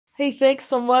Hey, thanks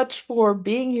so much for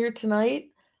being here tonight.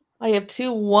 I have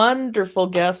two wonderful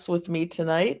guests with me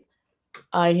tonight.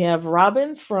 I have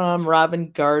Robin from Robin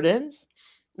Gardens,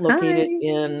 located Hi.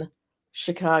 in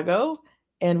Chicago,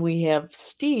 and we have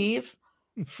Steve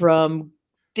from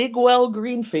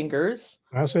DigwellGreenFingers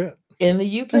That's it. in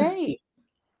the UK.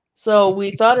 So we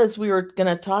thought as we were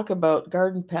going to talk about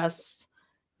garden pests,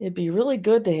 it'd be really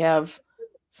good to have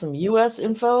some US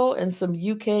info and some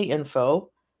UK info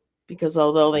because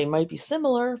although they might be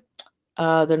similar,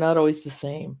 they're not always the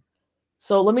same.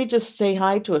 So let me just say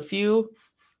hi to a few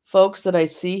folks that I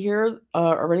see here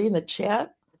already in the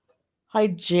chat. Hi,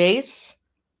 Jace.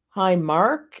 Hi,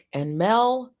 Mark and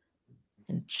Mel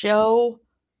and Joe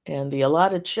and the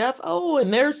allotted chef. Oh,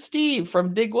 and there's Steve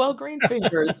from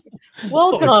DigwellGreenFingers.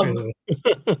 Welcome.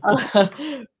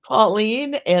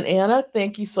 Pauline and Anna,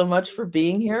 thank you so much for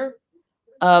being here.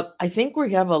 I think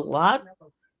we have a lot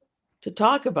to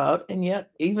talk about, and yet,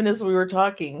 even as we were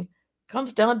talking,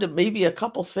 comes down to maybe a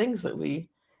couple things that we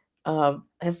have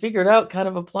figured out kind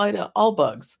of apply to all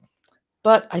bugs.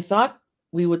 But I thought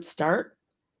we would start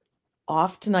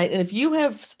off tonight. And if you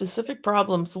have specific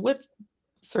problems with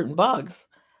certain bugs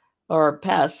or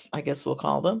pests, I guess we'll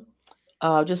call them,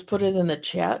 just put it in the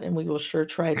chat and we will sure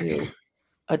try to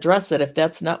address it if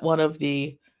that's not one of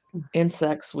the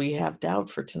insects we have down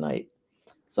for tonight.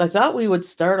 So I thought we would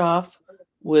start off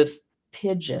with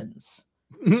pigeons.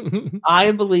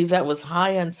 I believe that was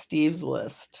high on Steve's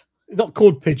list. Not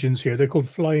called pigeons here. They're called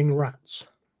flying rats.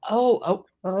 Oh.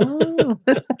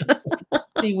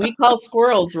 See, we call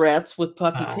squirrels rats with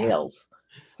puffy tails.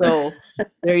 So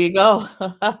there you go.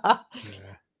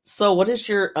 So what is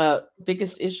your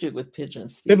biggest issue with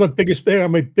pigeons, Steve? They are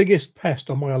my biggest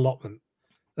pest on my allotment.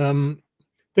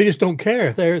 They just don't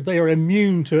care. They are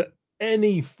immune to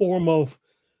any form of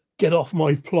get off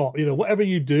my plot. You know, whatever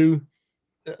you do,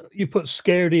 you put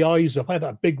scaredy eyes up. I have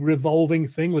that big revolving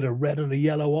thing with a red and a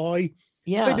yellow eye.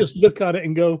 Yeah. They just look at it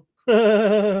and go,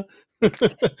 and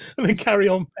they carry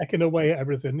on pecking away at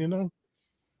everything, you know.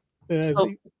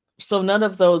 So none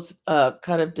of those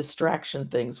kind of distraction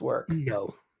things work.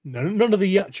 No, none of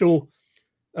the actual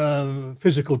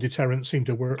physical deterrents seem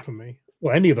to work for me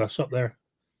or any of us up there.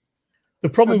 The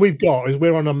problem we've got is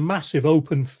we're on a massive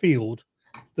open field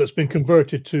that's been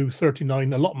converted to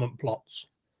 39 allotment plots,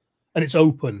 and it's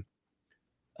open.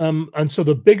 And so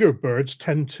the bigger birds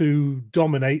tend to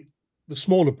dominate the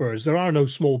smaller birds. There are no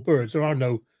small birds. There are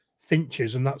no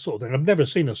finches and that sort of thing. I've never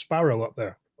seen a sparrow up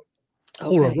there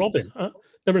or a robin.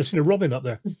 Never seen a robin up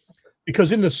there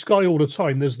because in the sky all the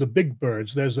time, there's the big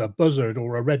birds. There's a buzzard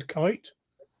or a red kite,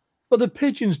 but the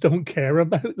pigeons don't care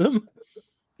about them.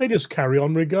 They just carry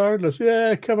on regardless.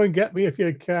 Yeah, come and get me if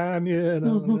you can.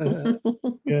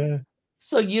 Yeah.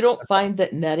 So you don't find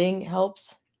that netting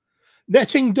helps?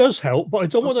 Netting does help, but I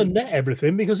don't want to net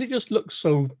everything because it just looks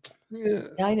so. Yeah,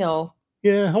 I know.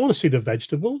 Yeah, I want to see the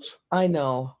vegetables. I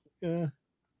know. Yeah.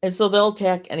 And so they'll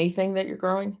attack anything that you're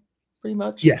growing, pretty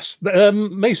much? Yes, but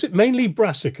mainly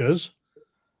brassicas.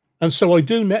 And so I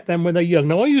do net them when they're young.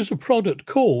 Now, I use a product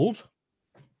called...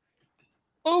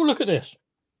 Oh, look at this.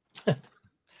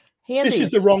 Handy. This is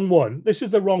the wrong one. This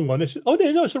is the wrong one. Oh,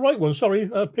 no, it's the right one. Sorry,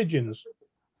 pigeons.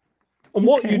 And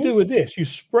what you do with this, you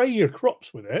spray your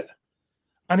crops with it,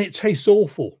 and it tastes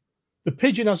awful. The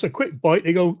pigeon has a quick bite.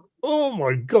 They go, oh,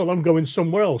 my God, I'm going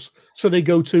somewhere else. So they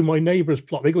go to my neighbor's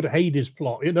plot. They go to Hades'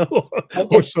 plot, you know,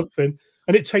 or something.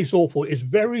 And it tastes awful. It's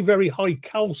very, very high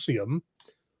calcium,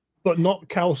 but not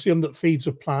calcium that feeds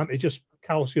a plant. It just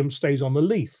calcium stays on the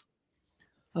leaf.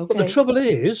 But the trouble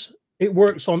is, it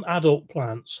works on adult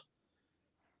plants.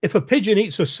 If a pigeon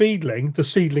eats a seedling, the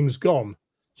seedling's gone.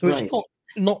 So it's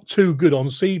not too good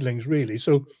on seedlings, really.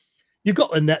 So you've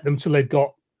got to net them till they've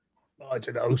got, I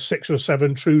don't know, 6 or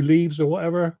 7 true leaves or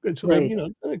whatever. Until they're, you know,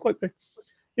 they're quite big.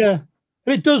 Yeah.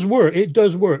 And it does work. It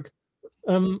does work.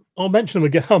 I'll mention them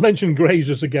again. I'll mention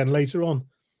grazers again later on.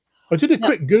 I did a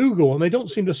quick Google, and they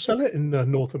don't seem to sell it in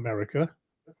North America.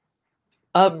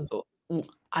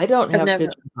 I don't have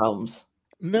pigeon problems.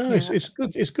 No, it's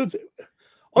good. It's good.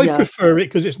 I prefer it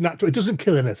because it's natural. It doesn't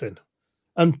kill anything.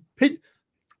 And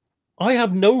I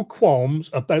have no qualms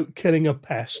about killing a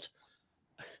pest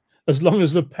as long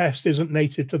as the pest isn't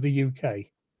native to the UK.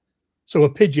 So a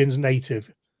pigeon's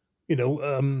native. You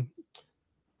know,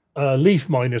 leaf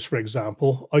miners, for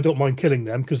example, I don't mind killing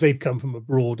them because they've come from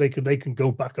abroad. They can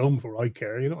go back home for I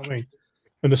care. You know what I mean?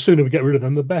 And the sooner we get rid of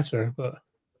them, the better. But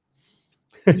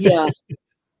yeah.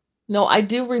 No, I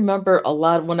do remember a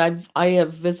lot when I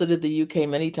have visited the UK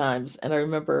many times, and I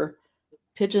remember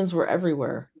pigeons were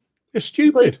everywhere. They're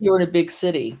stupid. Like you're in a big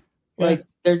city, like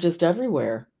they're just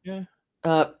everywhere. Yeah,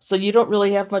 So you don't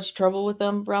really have much trouble with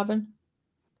them, Robin?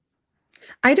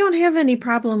 I don't have any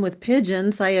problem with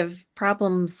pigeons. I have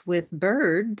problems with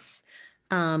birds.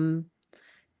 Um,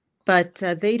 but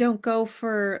they don't go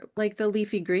for like the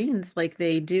leafy greens like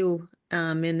they do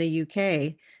in the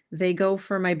UK. They go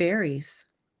for my berries.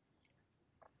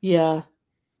 Yeah.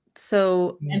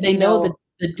 So, And they know that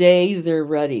the day they're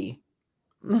ready.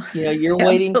 You're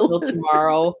waiting till absolutely.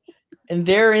 tomorrow, and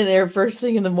they're in there first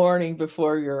thing in the morning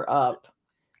before you're up,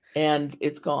 and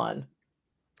it's gone.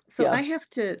 So Yeah.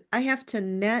 I have to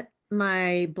net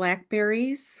my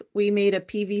blackberries. We made a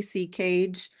PVC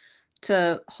cage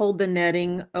to hold the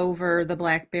netting over the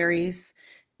blackberries,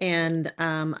 and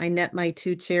I net my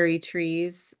 2 cherry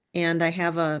trees, and I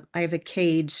have a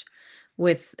cage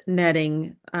with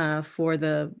netting for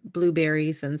the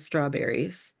blueberries and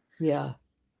strawberries Yeah.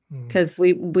 because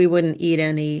we wouldn't eat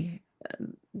any.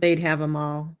 They'd have them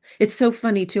all. It's so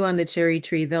funny too on the cherry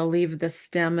tree. They'll leave the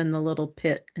stem in the little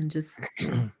pit and just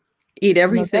eat No,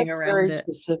 everything that's very around it.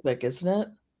 specific, isn't it?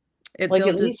 It Like,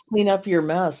 they'll at least just clean up your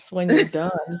mess when you're done,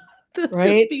 they'll just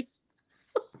right? be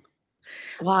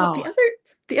well, Wow.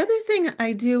 the other thing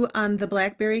I do on the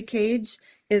blackberry cage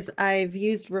is I've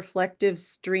used reflective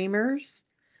streamers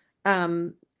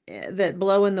that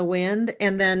blow in the wind,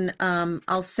 and then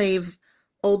I'll save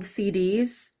old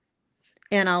CDs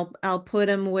and I'll put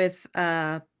them with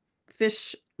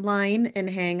fish line and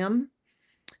hang them.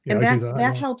 Yeah, And I do that.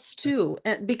 that Yeah. helps too,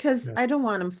 because Yeah. I don't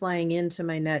want them flying into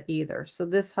my net either. So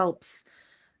this helps,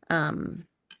 um,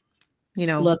 you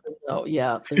know. Let them know.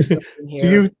 Yeah, there's something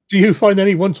here. Do you find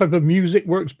any one type of music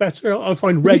works better? I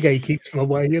find reggae keeps them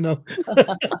away. No,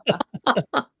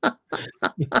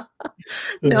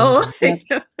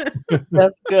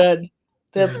 That's good.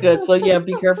 That's good. So yeah,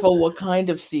 be careful what kind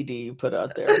of CD you put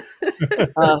out there.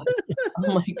 Oh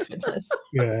my goodness.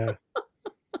 Yeah.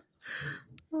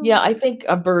 Yeah, I think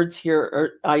birds here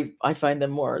are. I find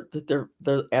them more that they're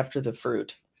after the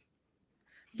fruit.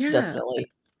 yeah.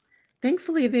 Definitely.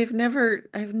 Thankfully, I've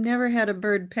never had a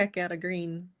bird peck at a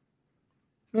green.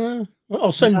 Well,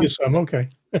 I'll send you some. Okay.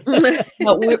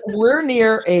 No, we're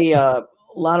near a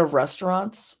lot of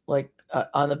restaurants, like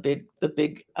on the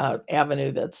big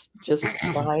avenue that's just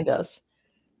behind us,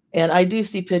 and I do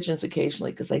see pigeons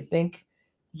occasionally because I think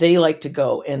they like to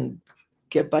go and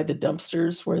get by the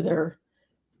dumpsters where they're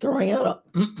throwing out.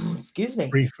 Excuse me.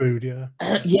 Free food. Yeah.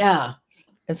 Yeah,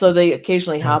 and so they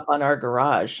occasionally Yeah. hop on our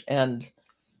garage, and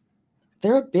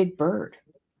they're a big bird.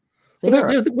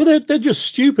 They're just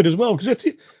stupid as well, because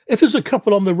if there's a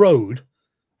couple on the road,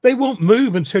 they won't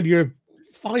move until you're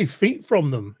 5 feet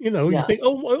from them. You Yeah. think,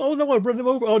 oh no, I've run him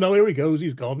over. Oh no, here he goes.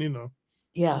 He's gone.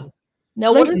 Yeah.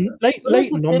 Now, what is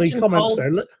Leighton a on the pigeon comments called?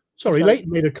 there. Sorry. Sorry,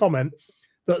 Leighton made a comment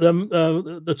that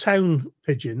the town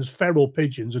pigeons, feral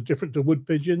pigeons, are different to wood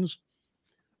pigeons.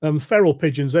 Feral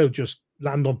pigeons, they'll just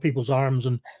land on people's arms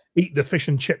and eat the fish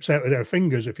and chips out of their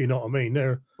fingers, if you know what I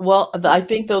mean. Well, I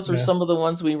think those were Yeah. some of the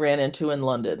ones we ran into in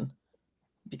London,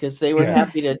 because they were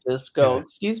happy to just go, Yeah.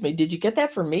 "Excuse me, did you get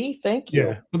that for me? Thank you."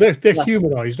 Yeah, well, they're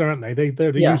humanized, aren't they?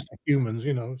 They're Yeah. used to humans,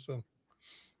 So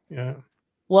yeah.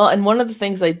 Well, and one of the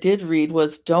things I did read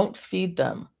was don't feed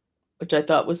them, which I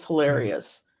thought was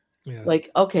hilarious. Yeah. Like,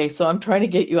 okay, so I'm trying to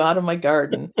get you out of my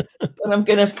garden, but I'm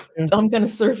gonna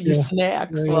serve you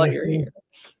snacks while you're here.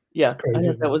 Yeah, I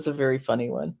thought that was a very funny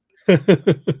one.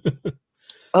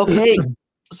 Okay,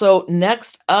 so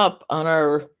next up on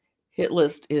our hit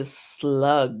list is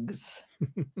slugs.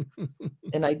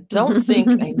 And I don't think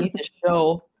I need to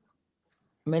show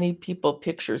many people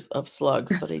pictures of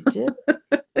slugs, but I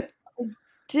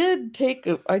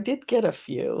did get a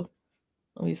few.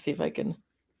 Let me see if I can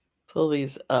pull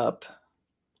these up.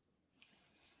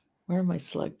 Where are my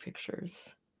slug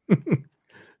pictures?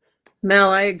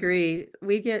 Mel, I agree.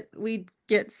 We get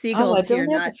seagulls I don't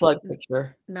here, have a slug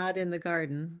picture. not in the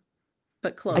garden,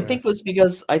 but close. I think it was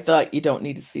because I thought you don't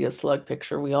need to see a slug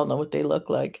picture. We all know what they look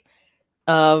like.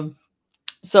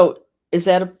 So is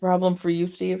that a problem for you,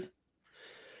 Steve?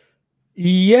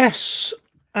 Yes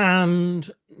and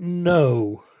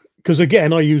no, because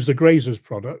again, I use the grazers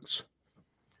products,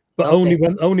 but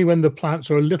only when the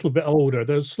plants are a little bit older.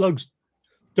 Those slugs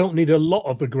don't need a lot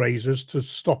of the grazers to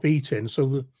stop eating, so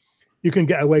that you can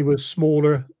get away with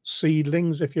smaller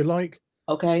seedlings if you like.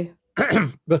 Okay.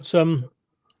 But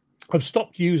I've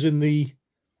stopped using the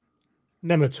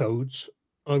nematodes.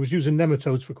 I was using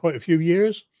nematodes for quite a few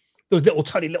years. Those little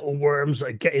tiny little worms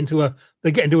that get into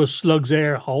a slug's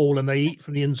air hole and they eat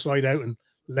from the inside out and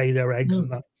lay their eggs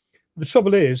and that. The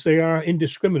trouble is they are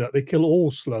indiscriminate. They kill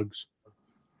all slugs,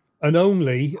 and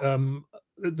only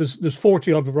there's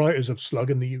 40 odd varieties of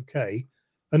slug in the UK,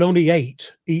 and only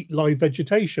 8 eat live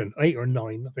vegetation. 8 or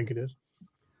 9, I think it is.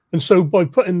 And so by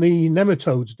putting the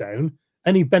nematodes down,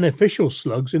 any beneficial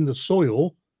slugs in the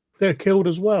soil, they're killed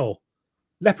as well.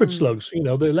 Leopard slugs, you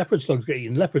know, the leopard slugs get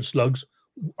eaten. Leopard slugs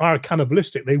are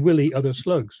cannibalistic. They will eat other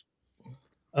slugs.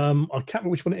 I can't remember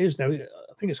which one it is now.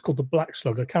 I think it's called the black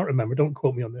slug. I can't remember. Don't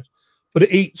quote me on this. But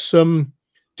it eats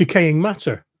decaying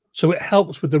matter. So it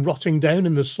helps with the rotting down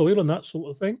in the soil and that sort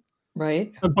of thing.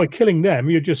 Right. And by killing them,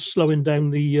 you're just slowing down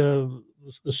the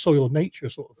soil nature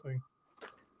sort of thing.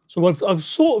 So I've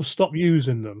sort of stopped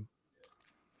using them.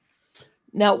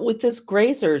 Now, with this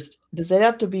grazers, does that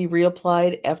have to be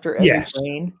reapplied after every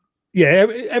rain? Yeah,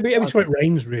 every time it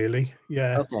rains, really.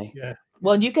 Yeah. Okay. Yeah.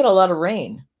 Well, you get a lot of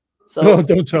rain. So no,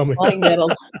 don't tell me.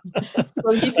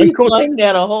 so you keep applying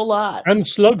that a whole lot. And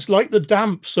slugs like the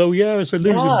damp. So yeah, it's a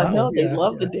losing battle. No, they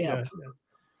love the damp. Yeah.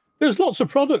 There's lots of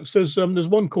products. There's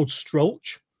one called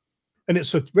Strolch, and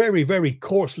it's a very, very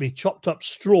coarsely chopped up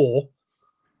straw,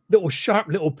 little sharp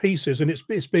little pieces, and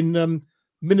it's been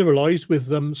mineralized with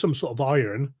some sort of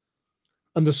iron,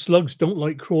 and the slugs don't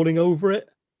like crawling over it.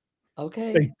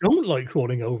 Okay. They don't like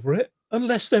crawling over it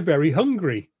unless they're very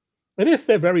hungry. And if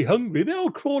they're very hungry, they'll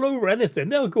crawl over anything.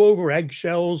 They'll go over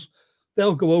eggshells.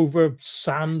 They'll go over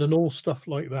sand and all stuff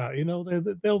like that. You know,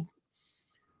 they'll.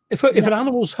 If an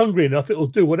animal's hungry enough, it'll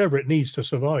do whatever it needs to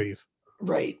survive.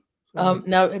 Right.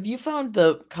 Now, have you found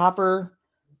the copper?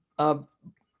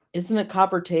 Isn't it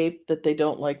copper tape that they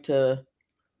don't like to?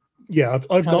 Yeah,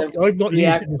 I've not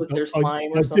used it with their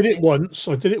slime. I did it once.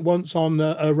 I did it once on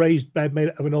a raised bed made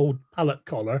out of an old pallet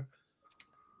collar.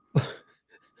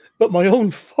 But my own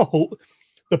fault.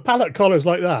 The pallet collar's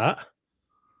like that,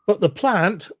 but the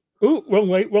plant. Oh, wrong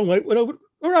way. Went over.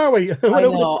 Where are we?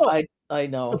 I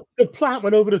know. The plant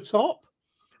went over the top,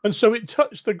 and so it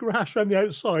touched the grass around the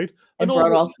outside, and all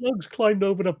the slugs climbed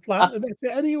over the plant and ate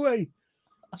it anyway.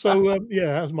 So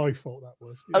yeah, that's my fault. That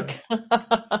was. Yeah. Okay.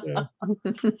 Yeah.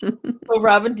 So,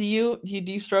 Robin, do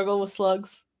you struggle with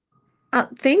slugs?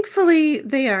 Thankfully,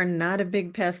 they are not a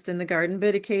big pest in the garden,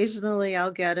 but occasionally I'll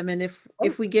get them. And if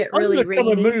we get really rainy,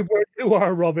 I'm going to come and move where you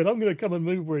are, Robin. I'm going to come and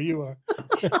move where you are.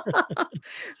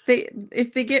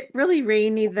 If they get really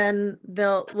rainy, then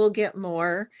we'll get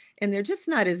more, and they're just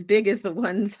not as big as the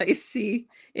ones I see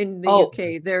in the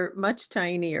UK. They're much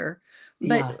tinier.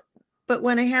 But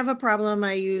when I have a problem,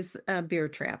 I use beer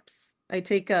traps. I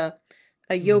take a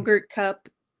yogurt cup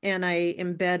and I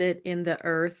embed it in the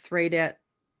earth right at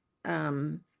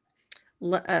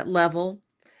level,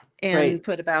 and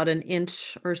put about an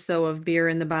inch or so of beer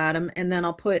in the bottom, and then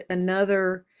I'll put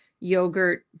another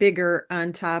yogurt bigger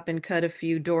on top and cut a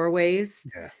few doorways,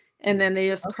 and then they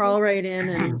just crawl right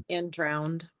in and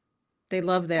drowned. They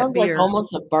love that Sounds beer. like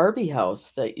almost a Barbie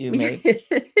house that you make.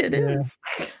 It is.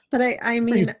 But I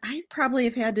mean, I probably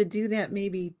have had to do that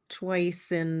maybe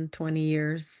twice in 20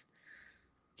 years.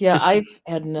 Yeah, I've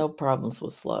had no problems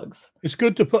with slugs. It's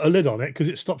good to put a lid on it because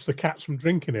it stops the cats from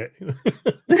drinking it.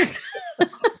 There's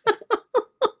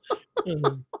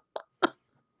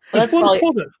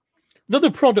another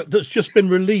product that's just been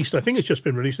released. I think it's just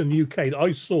been released in the UK that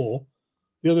I saw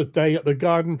the other day at the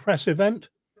Garden Press event.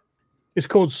 It's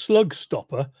called Slug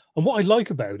Stopper, and what I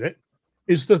like about it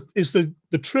is the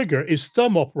trigger is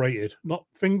thumb operated, not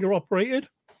finger operated.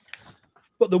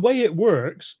 But the way it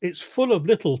works, it's full of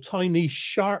little tiny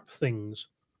sharp things,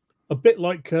 a bit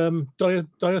like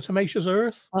diatomaceous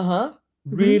earth.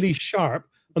 Really sharp.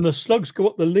 And the slugs go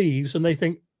up the leaves and they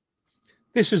think,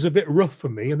 this is a bit rough for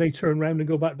me, and they turn around and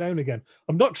go back down again.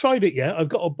 I've not tried it yet. I've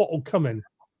got a bottle coming.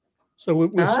 So we'll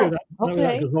see that.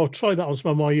 Okay. I'll try that on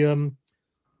some of my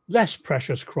less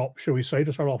precious crops, shall we say,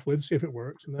 to start off with, see if it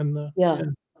works. And then, yeah.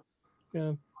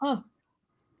 Huh.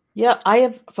 Yeah, I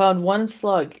have found one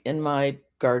slug in my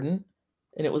garden,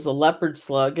 and it was a leopard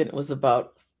slug, and it was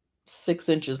about 6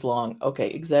 inches long. Okay,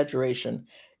 exaggeration.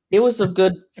 It was a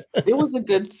good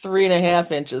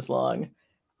 3.5 inches long.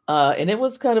 And it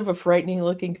was kind of a frightening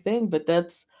looking thing, but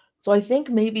so I think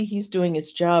maybe he's doing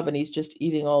his job and he's just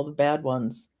eating all the bad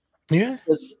ones. Yeah.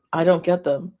 Because I don't get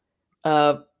them.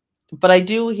 But I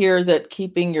do hear that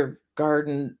keeping your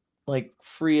garden like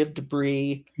free of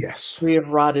debris, free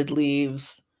of rotted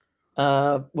leaves,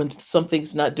 when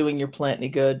something's not doing your plant any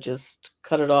good, just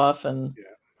cut it off and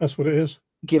that's what it is.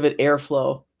 Give it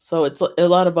airflow. So it's a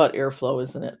lot about airflow,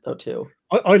 isn't it, though, too?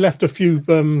 I left a few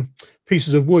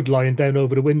pieces of wood lying down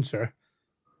over the winter,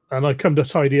 and I come to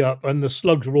tidy up, and the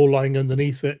slugs were all lying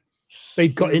underneath it. They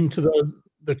got into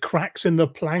the cracks in the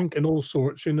plank and all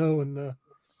sorts, you know, and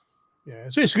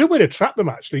so it's a good way to trap them,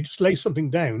 actually. Just lay something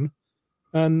down,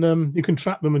 and you can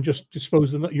trap them and just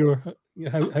dispose of them at your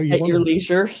how you want your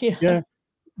leisure. Yeah,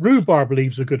 rhubarb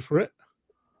leaves are good for it.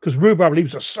 because rhubarb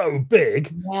leaves are so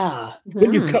big. Yeah.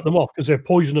 When you cut them off, because they're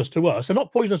poisonous to us, they're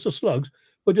not poisonous to slugs,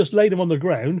 but just lay them on the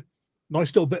ground,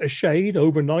 nice little bit of shade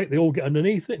overnight. They all get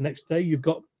underneath it. Next day, you've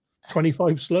got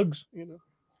 25 slugs. You know.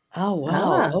 Oh wow.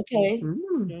 Ah. Okay.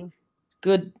 Yeah.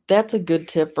 Good. That's a good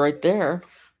tip right there.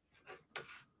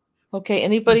 Okay.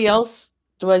 Anybody else?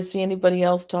 Do I see anybody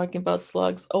else talking about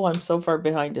slugs? Oh, I'm so far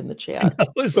behind in the chat.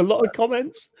 There's a lot of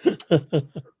comments.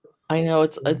 I know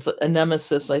it's a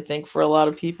nemesis, I think, for a lot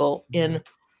of people in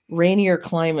rainier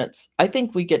climates. I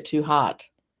think we get too hot.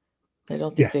 I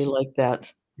don't think they like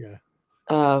that. Yeah.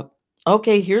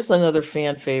 Okay, here's another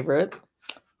fan favorite,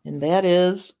 and that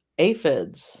is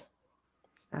aphids.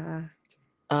 Yeah,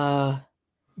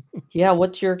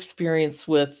 what's your experience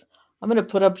with? I'm going to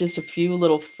put up just a few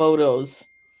little photos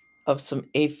of some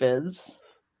aphids.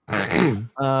 They're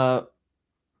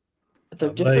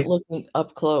different looking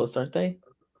up close, aren't they?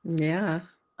 Yeah.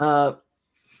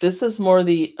 This is more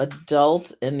the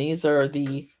adult, and these are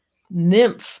the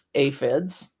nymph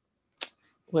aphids,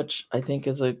 which I think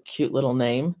is a cute little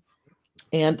name.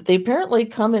 And they apparently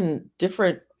come in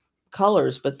different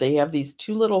colors, but they have these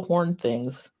two little horn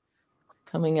things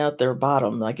coming out their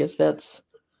bottom. I guess that's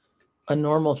a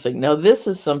normal thing. Now, this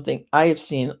is something I have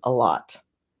seen a lot,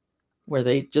 where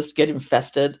they just get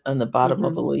infested on the bottom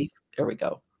of a leaf. There we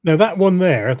go. Now that one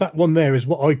there is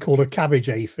what I call a cabbage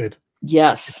aphid.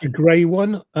 Yes. It's a grey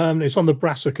one. It's on the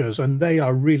brassicas, and they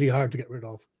are really hard to get rid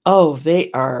of. Oh,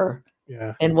 they are.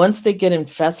 Yeah. And once they get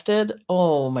infested,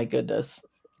 oh my goodness.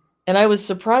 And I was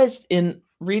surprised in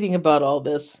reading about all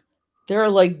this. There are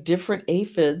like different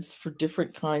aphids for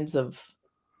different kinds of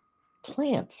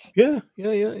plants. Yeah.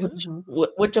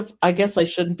 Which I guess I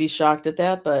shouldn't be shocked at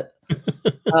that, but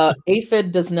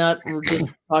aphid does not just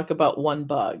talk about one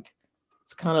bug.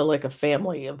 It's kind of like a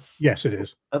family of it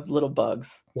is of little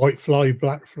bugs. White fly,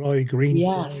 black fly, green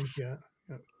fly. Yeah.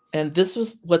 And this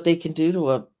was what they can do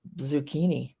to a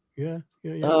zucchini. Yeah.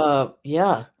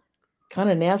 Kind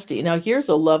of nasty. Now here's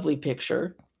a lovely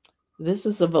picture. This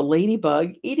is of a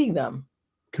ladybug eating them.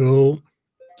 Cool.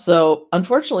 So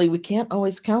unfortunately, we can't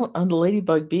always count on the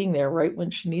ladybug being there right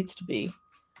when she needs to be.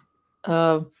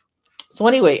 So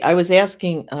anyway, I was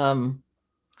asking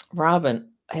Robin,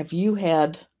 have you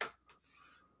had?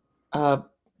 Do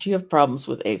you have problems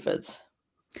with aphids?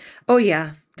 Oh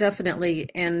yeah, definitely.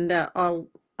 And all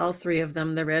three of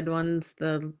them, the red ones,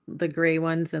 the gray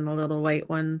ones, and the little white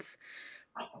ones.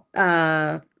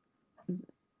 Like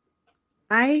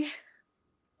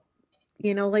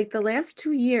the last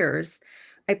 2 years,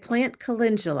 I plant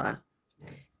calendula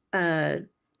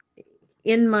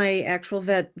in my actual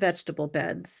vegetable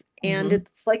beds, and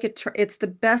it's like it's the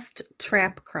best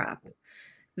trap crop.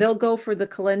 They'll go for the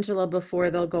calendula before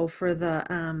they'll go for the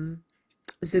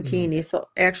zucchini. So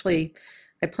actually,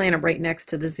 I plant them right next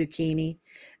to the zucchini.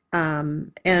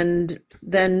 And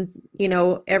then,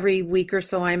 every week or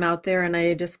so I'm out there and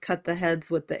I just cut the heads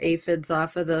with the aphids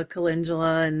off of the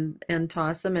calendula and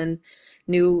toss them, and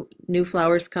new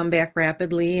flowers come back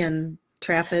rapidly and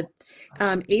trap it.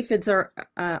 Aphids are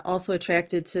also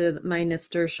attracted to my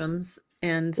nasturtiums,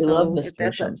 and They love so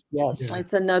nasturtiums. Yes.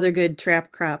 it's another good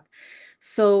trap crop.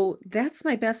 So that's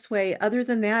my best way. Other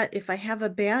than that, if I have a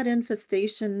bad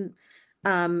infestation,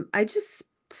 I just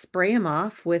spray them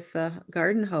off with a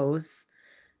garden hose.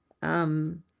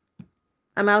 I'm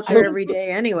out there every day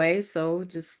anyway, so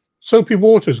just soapy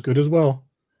water is good as well.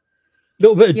 A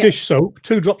little bit of dish soap,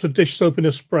 2 drops of dish soap in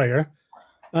a sprayer,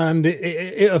 and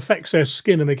it affects their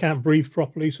skin and they can't breathe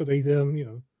properly, so they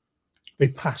they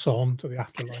pass on to the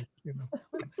afterlife.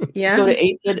 Yeah,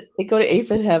 they go to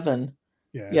aphid heaven.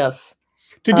 Yeah. Yes.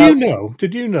 Did you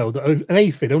know that an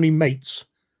aphid only mates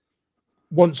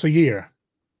once a year?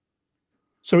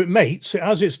 So it mates, it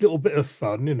has its little bit of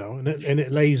fun, and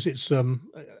it lays its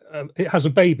it has a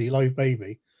baby, live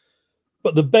baby,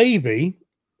 but the baby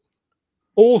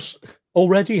also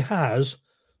already has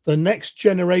the next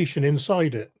generation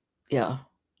inside it. Yeah.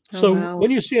 So when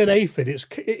you see an aphid, it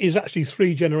is actually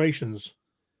 3 generations.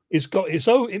 It's got its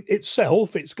own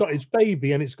itself, it's got its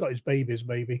baby, and it's got its baby's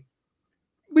baby.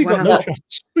 We got no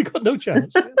chance. We got no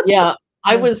chance. Yeah,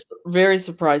 I was very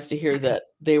surprised to hear that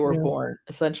they were born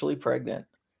essentially pregnant.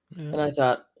 Yeah. And I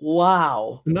thought,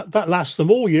 wow. And that lasts them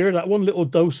all year. That one little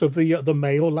dose of the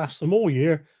male lasts them all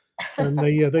year. And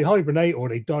they hibernate or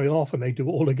they die off and they do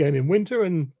it all again in winter,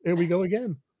 and here we go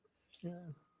again.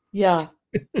 Yeah.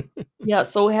 Yeah.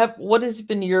 So what has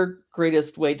been your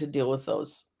greatest way to deal with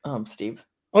those, Steve?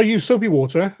 I use soapy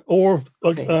water, or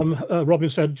like Robin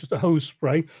said, just a hose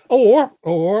spray, or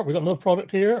we got another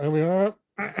product here. Here we are.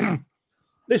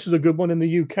 This is a good one in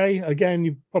the UK. Again,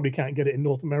 you probably can't get it in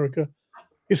North America.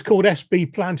 It's called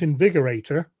SB Plant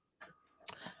Invigorator,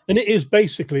 and it is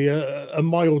basically a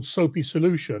mild soapy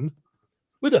solution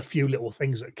with a few little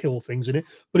things that kill things in it,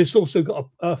 but it's also got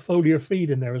a foliar feed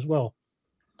in there as well.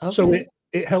 So Okay.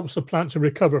 it helps the plant to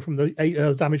recover from the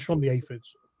damage from the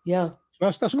aphids. Yeah.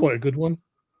 So that's quite a good one.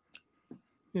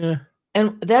 Yeah.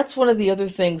 And that's one of the other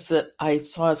things that I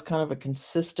saw as kind of a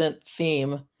consistent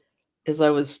theme as I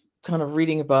was kind of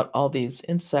reading about all these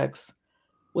insects,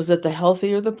 was that the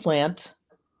healthier the plant,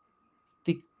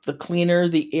 the cleaner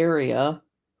the area,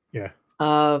 Yeah.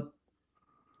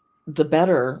 the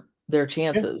better their Yeah.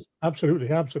 chances.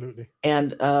 Absolutely. Absolutely.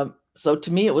 And so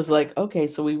to me, it was like, okay,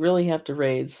 so we really have to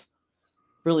raise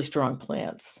really strong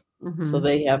plants. So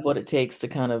they have what it takes to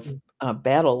kind of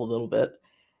battle a little bit.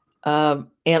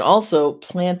 And also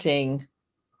planting,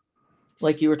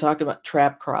 like you were talking about,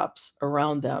 trap crops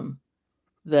around them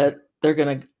that they're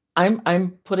going to,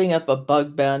 I'm putting up a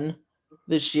bug bin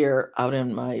this year out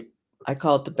in my, I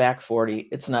call it the back 40.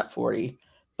 It's not 40,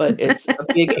 but it's a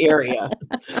big area.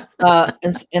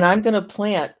 And I'm going to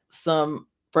plant some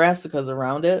brassicas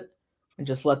around it and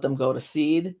just let them go to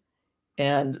seed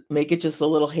and make it just a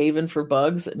little haven for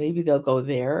bugs. Maybe they'll go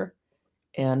there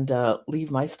and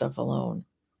leave my stuff alone.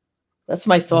 That's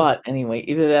my thought anyway.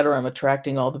 Either that or I'm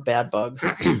attracting all the bad bugs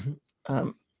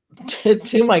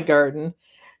to my garden.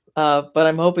 But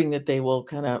I'm hoping that they will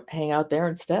kind of hang out there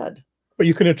instead. But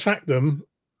you can attract them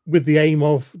with the aim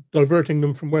of diverting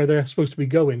them from where they're supposed to be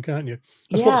going, can't you?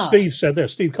 That's what Steve said there.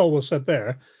 Steve Colwell said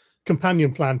there,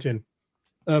 companion planting,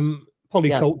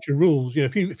 polyculture rules. You know,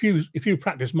 if you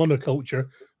practice monoculture,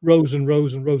 rows and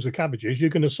rows and rows of cabbages, you're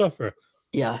going to suffer.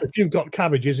 Yeah. If you've got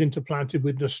cabbages interplanted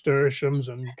with nasturtiums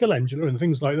and calendula and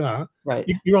things like that, right,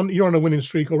 you're on a winning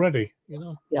streak already. You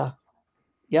know. Yeah.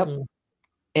 Yep.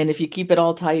 And if you keep it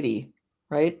all tidy,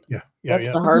 right? Yeah.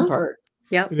 That's the hard part.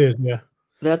 Yep. It is. Yeah.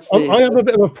 That's I have a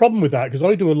bit of a problem with that because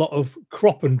I do a lot of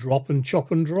crop and drop and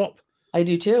chop and drop. I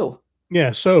do too.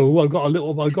 Yeah, so I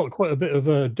got quite a bit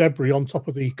of debris on top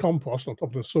of the compost, on top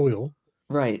of the soil.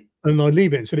 Right. And I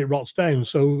leave it until it rots down.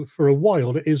 So for a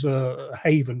while, it is a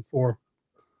haven for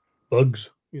bugs,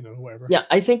 you know, whatever. Yeah,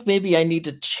 I think maybe I need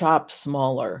to chop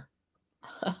smaller.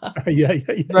 yeah.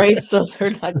 Right, so they're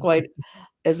not quite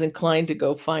as inclined to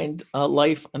go find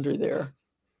life under there.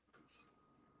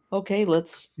 Okay,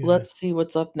 let's see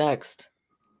what's up next.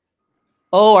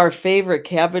 Oh, our favorite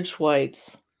cabbage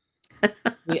whites.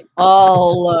 We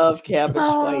all love cabbage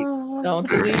whites,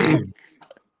 don't we?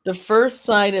 The first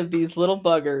sign of these little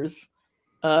buggers,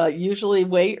 usually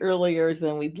way earlier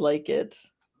than we'd like it.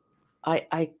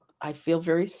 I feel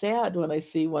very sad when I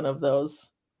see one of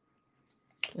those.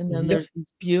 And then there's these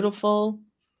beautiful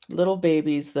little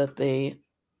babies that they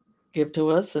give to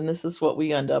us, and this is what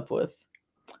we end up with.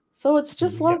 So it's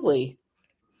just lovely.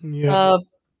 Yeah.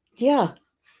 Yeah.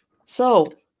 So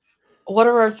what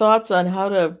are our thoughts on how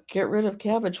to get rid of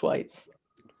cabbage whites?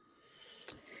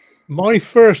 My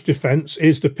first defense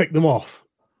is to pick them off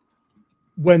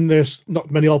when there's not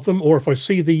many of them, or if I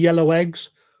see the yellow eggs,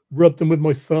 rub them with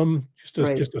my thumb just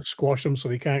to squash them so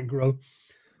they can't grow.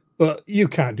 But you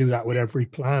can't do that with every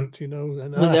plant, you know.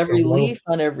 And with every leaf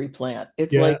on every plant.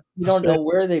 It's like you don't know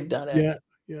where they've done it.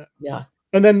 Yeah.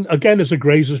 And then again, as a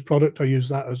grazer's product, I use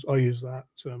that.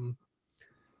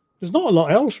 There's not a lot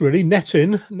else really.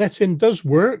 Netting does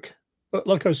work, but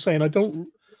like I was saying, I don't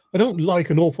like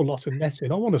an awful lot of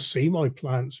netting. I want to see my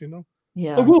plants, you know.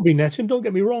 Yeah. I will be netting, don't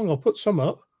get me wrong, I'll put some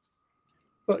up.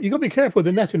 But you got to be careful with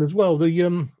the netting as well.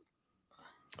 The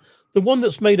one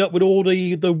that's made up with all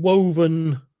the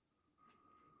woven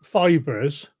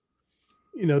fibers,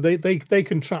 you know, they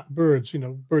can trap birds. You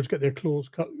know, birds get their claws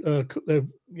caught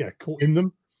in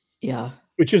them. Yeah.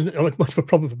 Which isn't much of a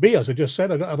problem for me, as I just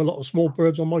said. I don't have a lot of small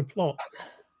birds on my plot,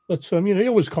 but you know, you're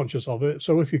always conscious of it.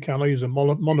 So if you can, I use a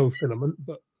monofilament.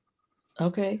 But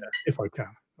if I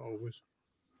can, always.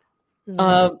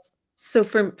 So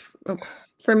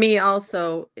for me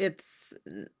also, it's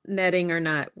netting or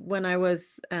not. When I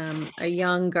was a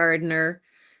young gardener,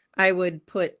 I would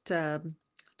put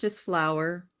just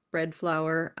red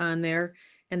flour on there,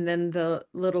 and then the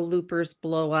little loopers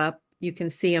blow up. You can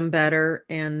see them better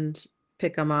and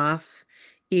pick them off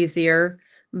easier.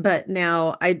 But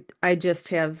now I just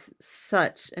have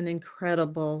such an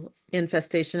incredible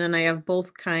infestation, and I have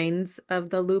both kinds of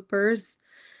the loopers.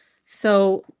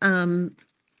 So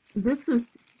this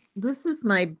is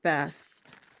my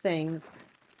best thing.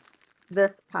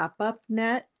 This pop-up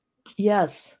net.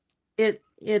 Yes.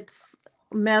 It's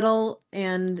metal,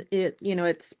 and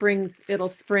it'll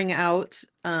spring out,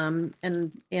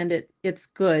 and it's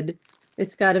good.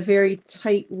 It's got a very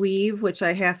tight weave, which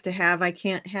I have to have. I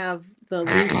can't have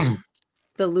the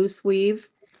loose weave.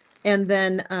 And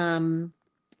then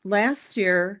last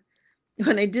year,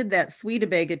 when I did that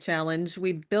Sweetabega challenge,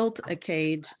 we built a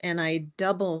cage and I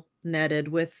double netted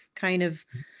with kind of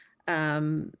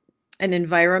an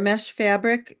Enviromesh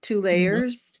fabric, 2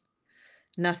 layers.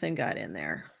 Nothing got in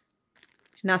there.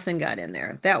 Nothing got in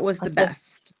there. That was the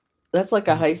best. That's like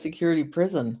a high security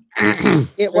prison.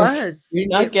 It was. You're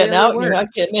not It getting really out, and you're not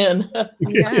worked. getting in.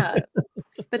 Yeah.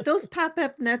 But those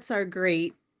pop-up nets are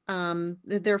great.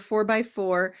 They're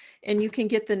 4x4, and you can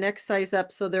get the next size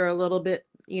up so they're a little bit,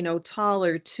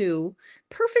 taller too.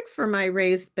 Perfect for my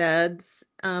raised beds.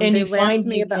 And They you last find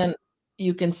me about.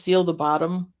 you can seal the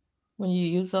bottom when you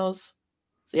use those.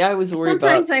 See, I always worry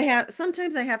Sometimes about.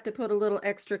 sometimes I have to put a little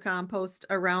extra compost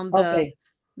around Okay.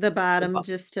 the bottom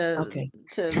just Okay.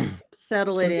 to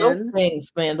settle it Because those in.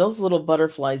 things, man, those little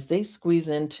butterflies, they squeeze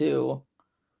into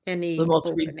Any the most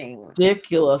opening.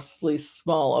 ridiculously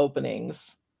small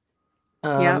openings.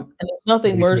 Yep. And there's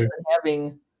nothing Me worse too. than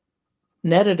having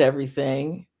netted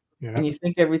everything Yeah. and you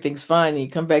think everything's fine, and you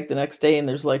come back the next day and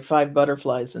there's like 5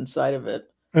 butterflies inside of it.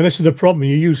 And this is the problem.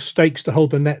 You use stakes to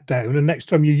hold the net down, and next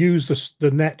time you use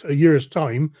the net a year's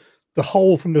time, the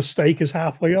hole from the stake is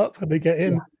halfway up and they get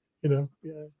in. Yeah.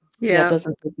 Yeah, it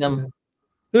doesn't take them. Yeah.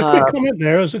 There's a quick comment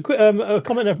there. There's a quick a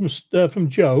comment there from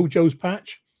Joe's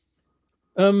patch.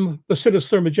 Bacillus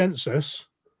thermogensis.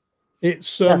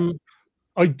 It's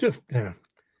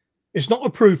it's not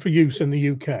approved for use in the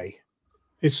UK.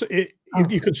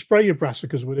 You could spray your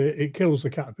brassicas with it. It kills the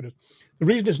caterpillars. The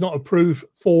reason it's not approved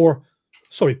for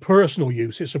personal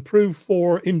use, it's approved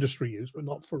for industry use, but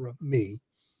not for me.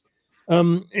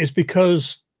 Is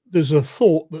because there's a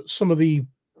thought that some of the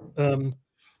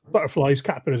butterflies,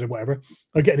 caterpillars, or whatever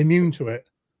are getting immune to it,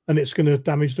 and it's going to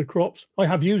damage the crops. I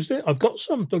have used it. I've got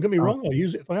some. Don't get me wrong. I'll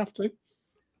use it if I have to.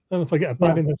 And if I get a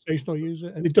bad infestation, I'll use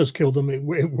it, and it does kill them. It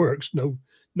works. No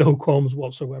qualms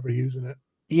whatsoever using it.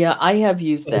 Yeah, I have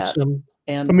used that.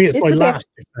 And for me, it's my last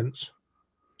defense.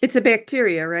 It's a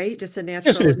bacteria, right? Just a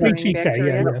natural. Yes, it is. BTK,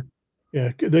 bacteria.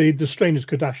 Yeah. The strain is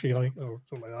Kardashian or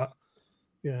something like that.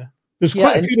 Yeah. There's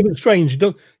quite a few different strains.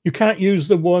 You can't use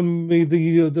the one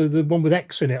the one with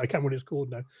X in it. I can't remember what it's called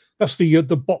now. That's the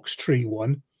box tree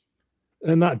one,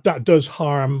 and that does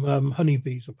harm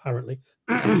honeybees apparently.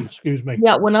 Excuse me.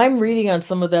 Yeah, when I'm reading on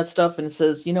some of that stuff and it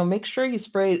says, make sure you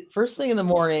spray it first thing in the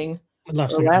morning or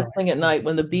last thing at night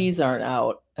when the bees aren't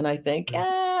out, and I think,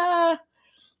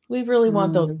 we really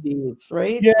want those bees,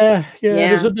 right? Yeah.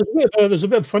 There's a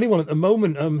bit of funny one at the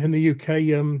moment in the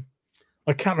UK.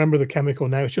 I can't remember the chemical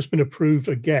now. It's just been approved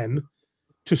again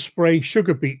to spray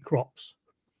sugar beet crops.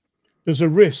 There's a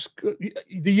risk.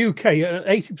 The UK,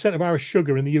 80% of our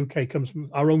sugar in the UK comes from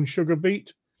our own sugar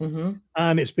beet,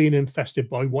 and it's been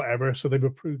infested by whatever. So they've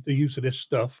approved the use of this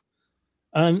stuff,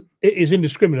 and it is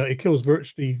indiscriminate. It kills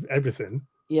virtually everything.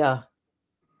 Yeah,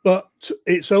 but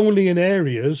it's only in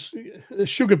areas.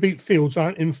 Sugar beet fields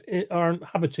aren't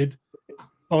habited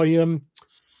by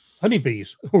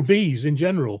honeybees or bees in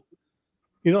general.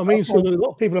 You know what I mean? So a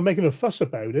lot of people are making a fuss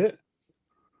about it,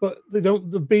 but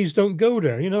the bees don't go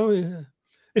there.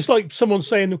 It's like someone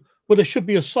saying, well, there should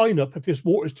be a sign up if this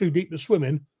water is too deep to swim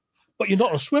in, but you're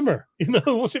not a swimmer.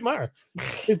 What's it matter?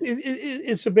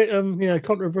 It's a bit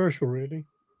controversial, really.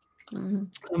 And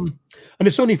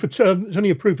it's only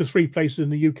approved for 3 places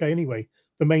in the UK anyway,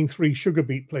 the main 3 sugar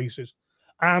beet places.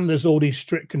 And there's all these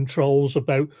strict controls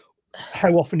about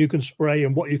how often you can spray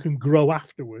and what you can grow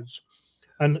afterwards.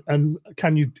 And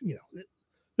can you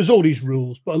there's all these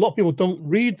rules, but a lot of people don't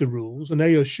read the rules and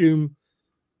they assume,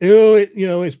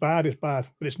 it's bad, but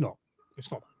it's not.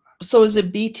 It's not. So is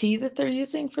it BT that they're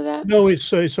using for that? No,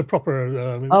 it's a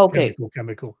proper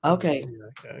chemical. Okay.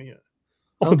 Yeah.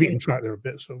 Off the beaten track there a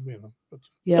bit, so But.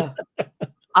 Yeah,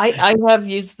 I have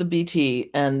used the BT,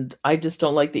 and I just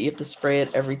don't like that you have to spray it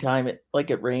every time it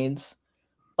rains.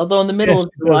 Although in the middle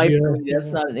of July, for me,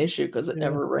 that's not an issue because it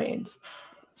never rains.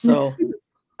 So.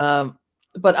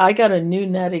 But I got a new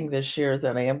netting this year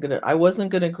that I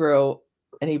wasn't gonna grow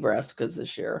any brassicas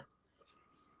this year.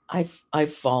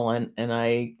 I've fallen and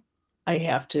I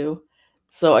have to.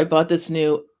 So I bought this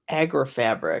new Agra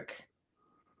fabric.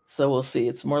 So we'll see.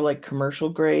 It's more like commercial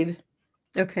grade.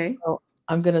 Okay. So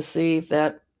I'm gonna see if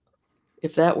that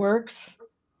works.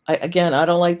 I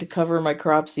don't like to cover my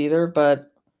crops either,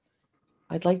 but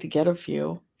I'd like to get a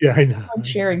few. Yeah, I know. I'm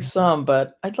sharing some,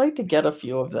 but I'd like to get a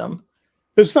few of them.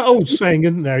 There's that old saying,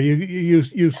 isn't there?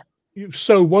 You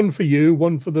sow one for you,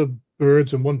 one for the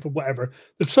birds, and one for whatever.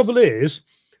 The trouble is,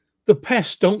 the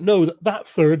pests don't know that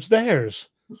third's theirs.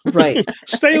 Right.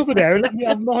 Stay over there and let me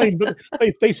have mine. But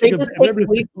they take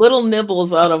little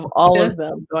nibbles out of all of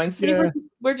them, going, see,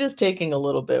 we're just taking a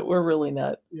little bit. We're really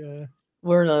not. Yeah.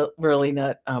 we're not really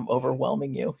not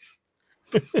overwhelming you.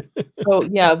 So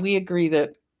yeah, we agree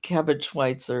that cabbage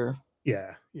whites are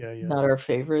Yeah. not our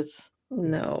favorites.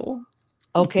 No.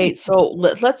 Okay, so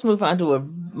let's move on to a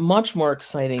much more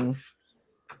exciting.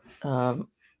 I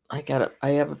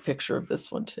have a picture of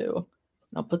this one too.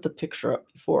 I'll put the picture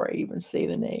up before I even say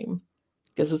the name,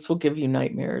 because this will give you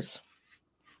nightmares.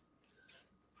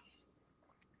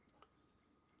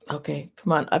 Okay,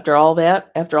 come on. After all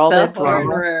that drama, The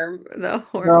the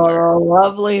hornworm.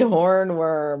 lovely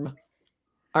hornworm.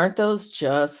 Aren't those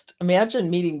just? Imagine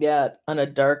meeting that on a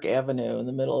dark avenue in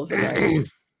the middle of the night.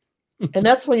 And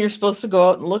that's when you're supposed to go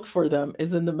out and look for them,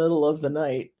 is in the middle of the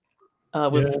night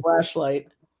with a flashlight.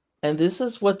 And this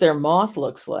is what their moth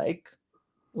looks like,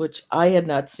 which I had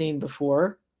not seen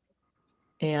before.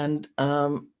 And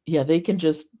yeah, they can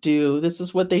just do, this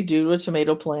is what they do to a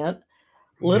tomato plant.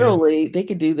 Literally, they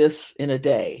could do this in a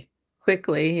day.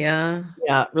 Quickly, yeah.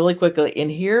 Yeah, really quickly. And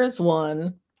here's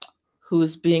one who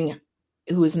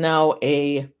is now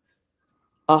a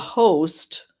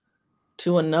host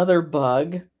to another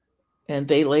bug, and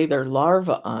they lay their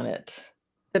larva on it.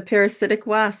 The parasitic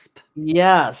wasp.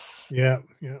 Yes. Yeah.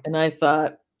 And I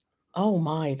thought, oh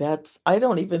my, I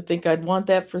don't even think I'd want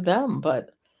that for them,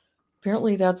 but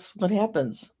apparently that's what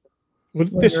happens. Well,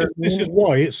 this is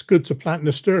why it's good to plant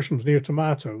nasturtiums near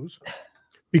tomatoes,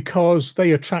 because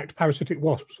they attract parasitic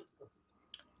wasps.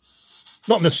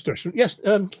 Not nasturtiums, yes,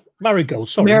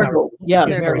 marigolds. Sorry, marigolds. Yeah,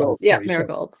 marigolds. Yeah,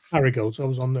 marigolds. Marigolds. I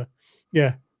was on the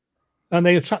and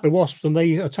they attract the wasps and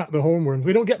they attack the hornworms.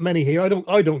 We don't get many here.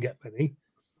 I don't get many,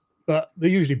 but they're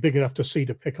usually big enough to see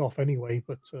to pick off anyway.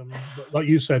 But like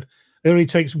you said, it only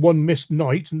takes one missed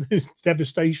night and it's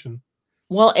devastation.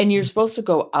 Well, and you're supposed to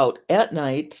go out at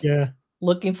night,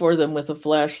 looking for them with a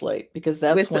flashlight, because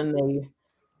that's when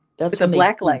the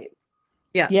black light.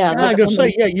 Yeah. I gotta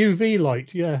say, UV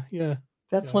light. Yeah.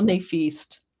 That's when they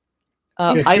feast.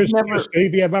 I've never,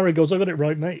 Steve, marigolds. I got it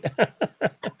right, mate.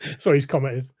 Sorry, he's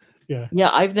commented. Yeah,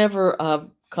 I've never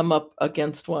come up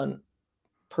against one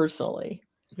personally.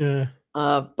 Yeah.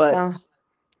 But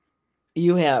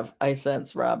you have, I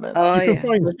sense, Robin. Oh,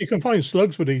 you can find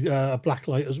slugs with a black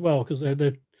light as well, because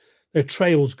their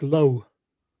trails glow.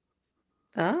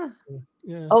 Ah.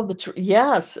 Yeah. Oh,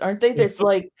 yes, aren't they? It's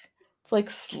like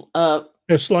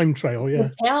their slime trail,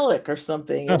 metallic or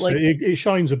something. That's it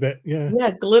shines a bit, yeah.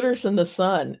 Yeah, glitters in the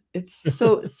sun. It's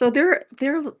so they're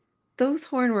those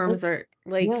hornworms are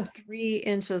like 3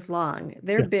 inches long.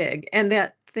 They're big, and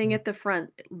that thing at the front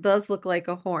does look like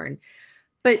a horn.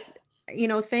 But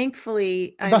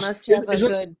thankfully, I must have a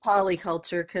good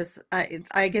polyculture, because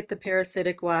I get the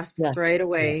parasitic wasps right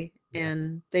away,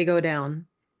 and they go down.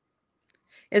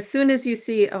 As soon as you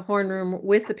see a hornworm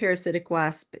with the parasitic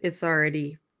wasp, it's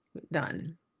already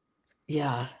done.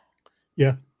 Yeah.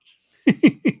 Yeah.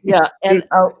 Yeah. And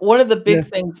one of the big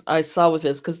things I saw with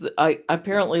this, because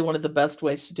apparently one of the best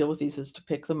ways to deal with these is to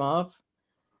pick them off,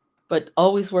 but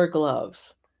always wear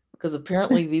gloves, because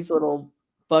apparently these little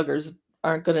buggers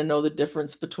aren't going to know the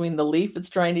difference between the leaf it's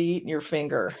trying to eat and your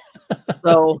finger.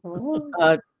 So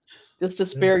just to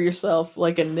spare yourself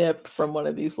like a nip from one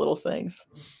of these little things.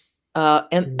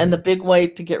 And the big way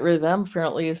to get rid of them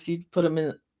apparently is you put them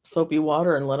in soapy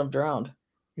water and let them drown.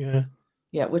 Yeah.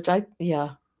 Which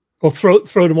or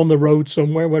throw them on the road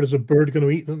somewhere where there's a bird going to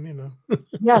eat them,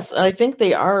 Yes, I think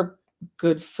they are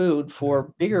good food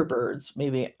for bigger birds,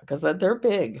 maybe, because they're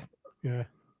big. Yeah.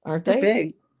 Aren't they? They're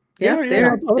big. Yeah,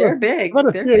 they're big.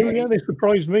 They're big. Yeah, they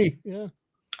surprised me. Yeah.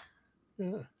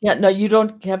 No, you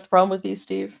don't have a problem with these,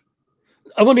 Steve?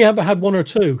 I've only ever had one or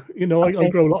two. I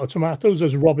grow a lot of tomatoes,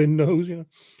 as Robin knows. I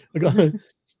got I've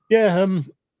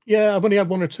only had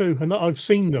one or two, and I've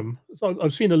seen them. So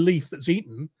I've seen a leaf that's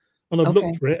eaten, and I've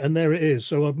looked for it, and there it is.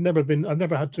 So I've never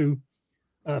had to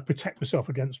protect myself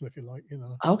against them, if you like.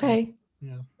 Okay.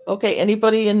 Yeah. Okay.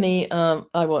 Anybody in the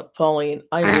Pauline?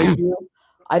 I'm with you.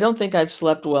 I don't think I've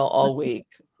slept well all week.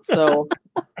 So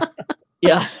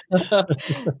yeah.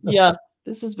 Yeah.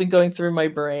 This has been going through my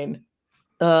brain.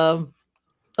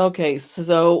 Okay,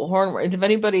 so hornworm, if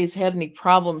anybody's had any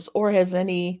problems or has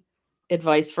any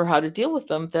advice for how to deal with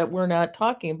them that we're not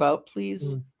talking about,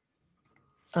 please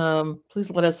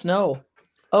let us know.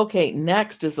 Okay,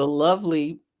 next is a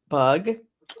lovely bug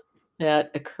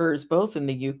that occurs both in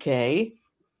the UK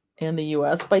and the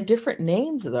US by different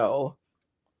names, though.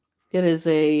 It is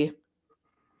a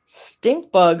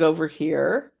stink bug over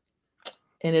here,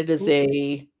 and it is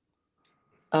a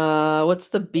what's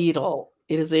the beetle?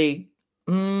 It is a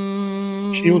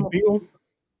shield beetle.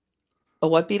 A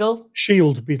what beetle?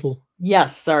 Shield beetle.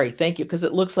 Yes, sorry, thank you, because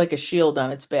it looks like a shield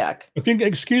on its back. If you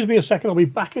excuse me a second, I'll be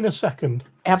back in a second.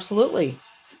 Absolutely.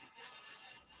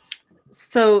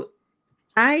 So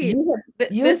You had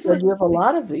this said was you have a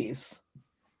lot of these.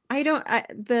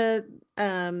 the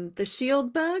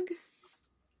shield bug.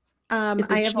 It's a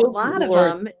I have a shield lot of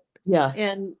lord. them,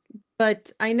 Yeah.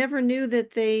 but I never knew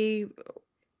that they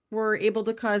were able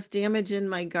to cause damage in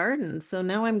my garden. So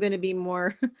now I'm going to be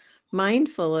more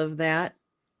mindful of that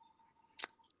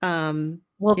Well, in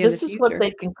the this is what future.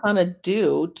 they can kind of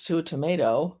do to a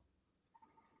tomato.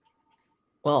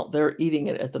 Well, they're eating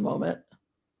it at the moment.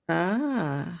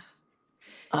 Ah,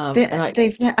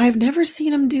 And I've never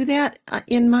seen them do that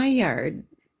in my yard,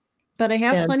 but I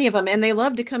have and plenty of them, and they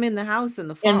love to come in the house in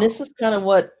the and this fall. is kind of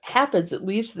what happens. It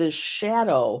leaves this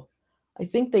shadow. I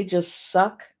think they just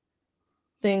suck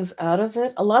things out of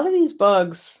it. A lot of these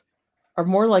bugs are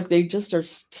more like they just are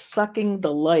sucking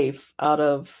the life out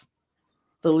of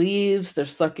the leaves. They're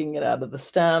sucking it out of the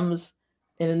stems.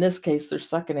 And in this case, they're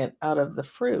sucking it out of the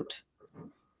fruit.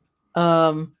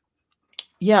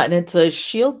 Yeah, and it's a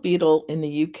shield beetle in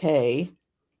the UK.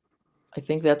 I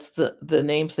think that's the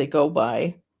names they go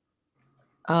by.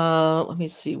 Let me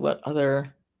see what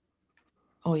other.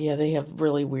 Oh yeah, they have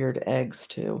really weird eggs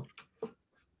too.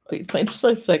 Wait just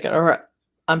a second. All right.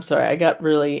 I'm sorry, I got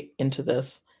really into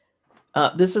this.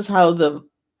 This is how the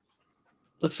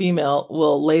female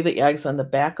will lay the eggs on the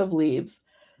back of leaves.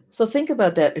 So think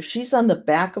about that. If she's on the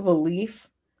back of a leaf,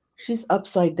 she's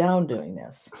upside down doing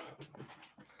this,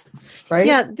 right?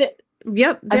 Yeah,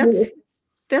 yep, I mean,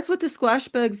 that's what the squash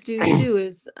bugs do too,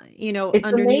 is it's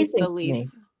underneath amazing the to me. leaf.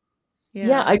 Yeah,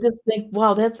 Yeah. I just think,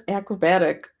 wow, that's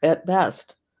acrobatic at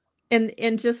best.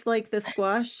 And just like the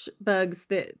squash bugs,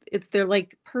 they're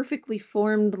like perfectly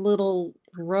formed little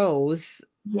rows.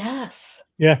 Yes.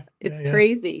 Yeah. It's Yeah.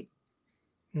 crazy.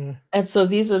 Yeah. And so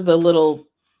these are the little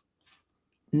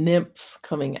nymphs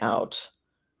coming out.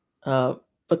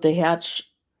 But they hatch,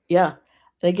 yeah.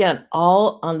 And again,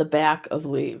 all on the back of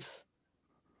leaves.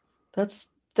 That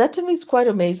to me is quite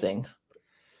amazing.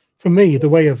 For me, the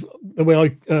way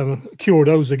I cure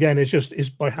those again is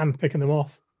by hand picking them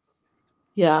off.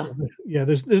 Yeah. Yeah,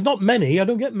 there's not many. I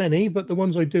don't get many, but the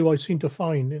ones I do, I seem to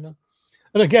find. And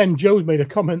again, Joe's made a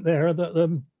comment there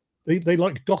that they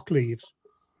like dock leaves.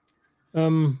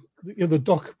 The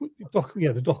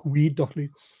dock leaf.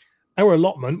 Our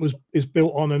allotment is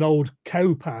built on an old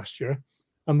cow pasture,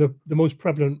 and the most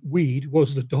prevalent weed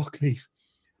was the dock leaf,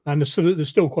 and there's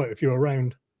still quite a few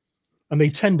around, and they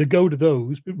tend to go to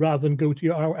those rather than go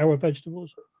to our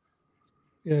vegetables.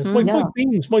 Yes,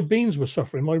 my beans were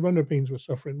suffering. My runner beans were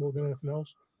suffering more than anything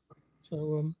else.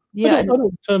 So yeah, I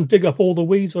don't dig up all the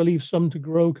weeds. I leave some to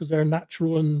grow because they're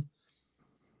natural and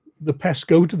the pests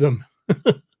go to them.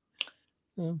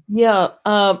 Yeah.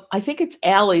 I think it's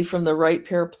Allie from the Right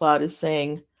Pear Plot is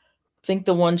saying, I think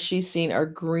the ones she's seen are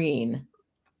green.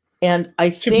 And I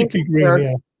think Typically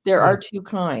green, there are two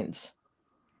kinds.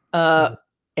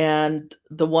 And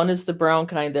the one is the brown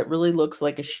kind that really looks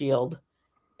like a shield.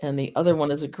 And the other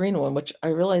one is a green one, which I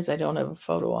realize I don't have a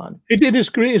photo on. It is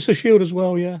green. It's a shield as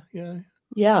well. Yeah.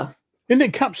 Yeah. Isn't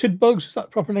it capsid bugs? Is that the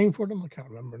proper name for them? I can't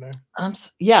remember now.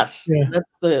 Yes.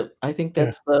 Yeah. I think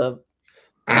that's the.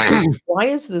 Why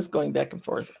is this going back and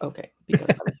forth? Okay,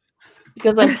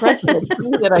 because I'm pressing a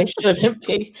key that I shouldn't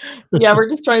be. Yeah, we're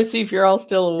just trying to see if you're all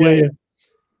still awake.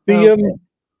 Yeah.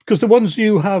 Because the ones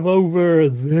you have over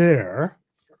there,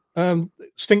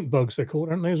 stink bugs they're called,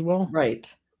 aren't they as well?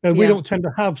 Right. Now, we don't tend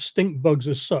to have stink bugs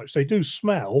as such. They do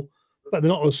smell, but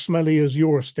they're not as smelly as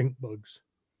your stink bugs.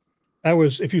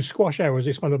 Ours, if you squash ours,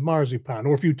 they smell of marzipan,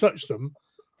 or if you touch them,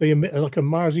 they emit like a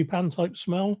marzipan type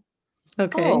smell.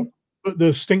 Okay. Oh. But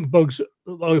the stink bugs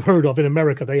I've heard of in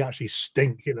America, they actually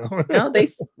stink, No, they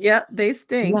stink. Yeah, they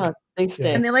stink.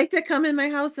 And they like to come in my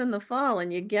house in the fall,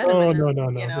 and you get them. Oh, and no.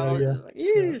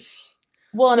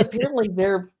 Well, and apparently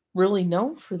they're really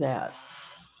known for that.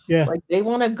 Yeah. Like they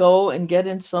want to go and get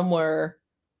in somewhere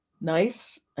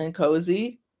nice and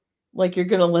cozy. Like you're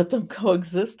going to let them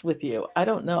coexist with you. I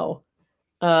don't know.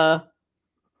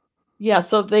 Yeah,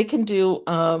 so they can do,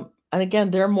 and again,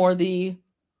 they're more they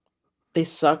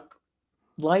suck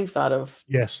life out of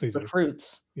the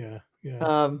fruits. Yeah.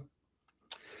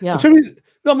 Yeah. So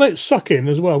not about sucking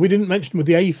as well. We didn't mention with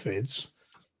the aphids.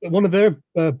 One of their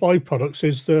byproducts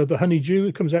is the honeydew.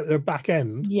 It comes out their back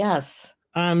end. Yes.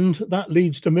 And that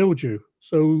leads to mildew.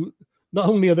 So not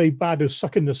only are they bad at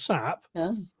sucking the sap,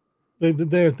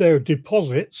 their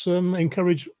deposits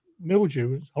encourage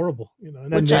mildew. It's horrible,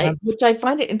 And then which I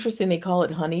find it interesting. They call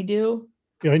it honeydew.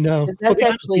 Yeah, I know. Because that's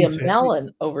actually a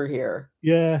melon over here.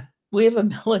 Yeah. We have a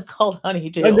melon called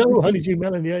honeydew. I know, honeydew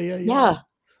melon. Yeah. Yeah.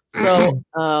 So,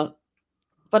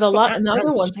 but a lot, and the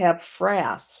other ones have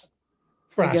frass.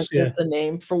 I guess that's a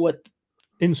name for what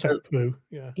Insect poo.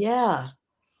 Yeah. Yeah.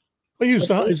 I use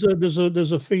But that.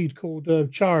 There's a feed called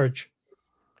Charge.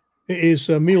 It is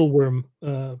a mealworm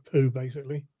poo,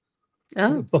 basically.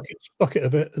 Oh, Bucket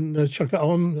of it, and chuck that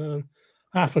on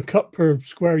half a cup per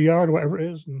square yard, whatever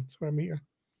it is, and square meter.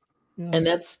 Yeah. And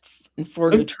that's for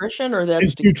And nutrition, or that's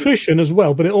it's nutrition as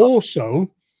well, but it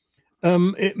also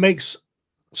it makes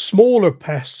smaller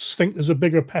pests think there's a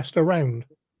bigger pest around.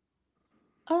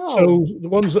 Oh, So the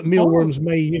ones that mealworms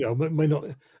may not,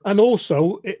 and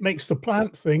also it makes the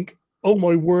plant think, oh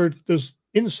my word, there's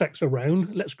insects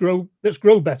around. Let's grow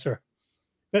better.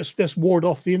 Let's ward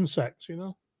off the insects.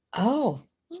 oh,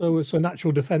 So it's a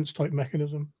natural defense type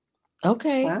mechanism.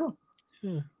 okay. wow.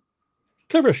 Yeah.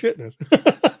 Clever shit, this.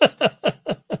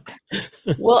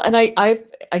 Well, and I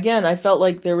felt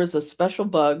like there was a special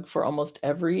bug for almost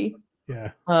every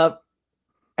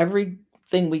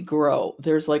everything we grow.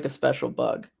 There's like a special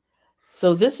bug.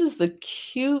 So this is the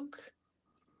cuke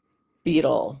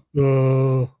beetle.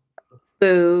 Boo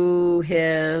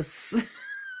hiss.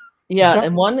 Yeah,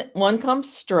 and one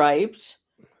comes striped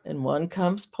and one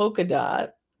comes polka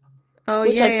dot. Oh,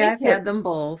 Which I yay, think I've had them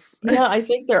both. Yeah, I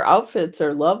think their outfits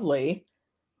are lovely.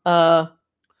 But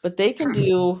they can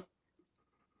do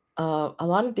a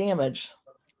lot of damage.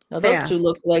 Now those two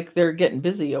look Fast. like they're getting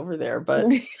busy over there, but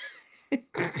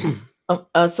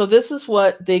so this is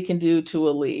what they can do to a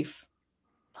leaf,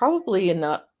 probably in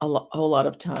not a whole lot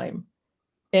of time.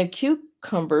 And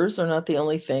cucumbers are not the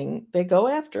only thing they go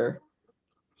after.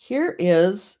 Here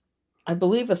is, I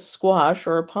believe, a squash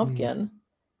or a pumpkin,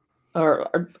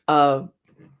 or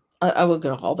I would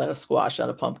call that a squash, not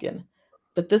a pumpkin.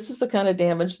 But this is the kind of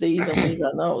damage they even leave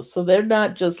on those. So they're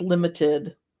not just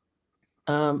limited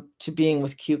to being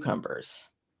with cucumbers,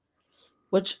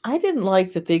 which I didn't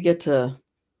like that they get to,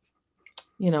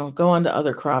 go on to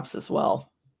other crops as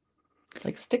well.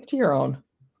 Like, stick to your own.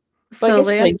 But I So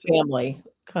guess same family,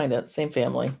 kind of same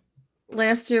family.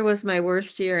 last year was my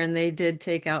worst year, and they did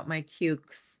take out my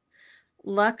cukes.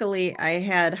 Luckily, I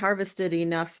had harvested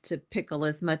enough to pickle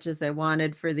as much as I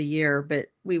wanted for the year, but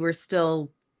we were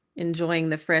still enjoying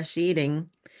the fresh eating.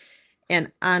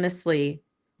 And honestly,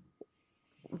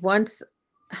 once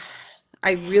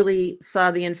I really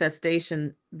saw the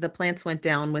infestation, the plants went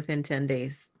down within 10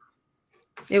 days.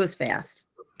 It was fast.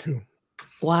 Cool.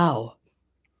 Wow.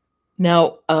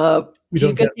 Now, do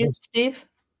you get these, Steve?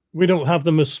 We don't have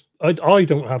them as I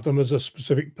don't have them as a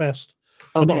specific pest.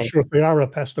 I'm not sure if they are a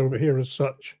pest over here as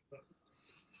such.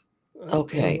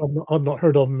 Okay. I've not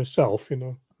heard of them myself,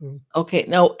 Okay.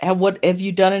 Now, have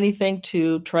you done anything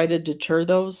to try to deter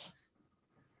those,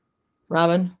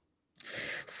 Robin?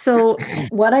 So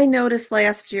what I noticed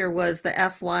last year was the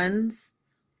F1s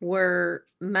were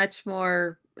much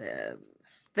more,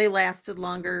 they lasted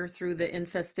longer through the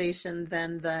infestation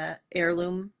than the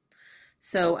heirloom.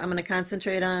 So I'm going to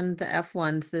concentrate on the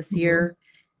F1s this year.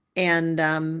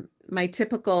 And my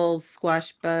typical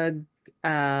squash bug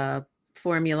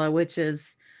formula, which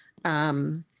is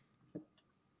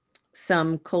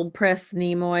some cold pressed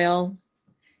neem oil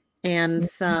and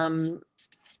some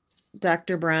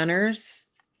Dr. Bronner's.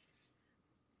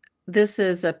 This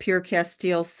is a pure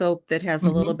Castile soap that has a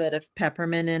little bit of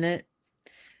peppermint in it.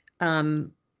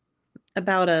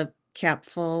 About a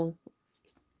capful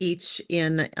each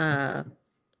in a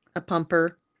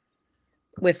pumper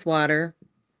with water.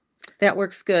 That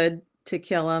works good to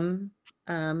kill them.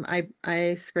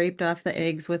 I scraped off the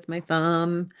eggs with my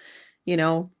thumb,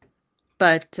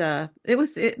 but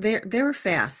they were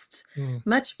fast,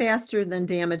 much faster than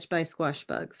damaged by squash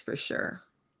bugs for sure.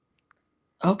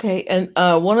 Okay, and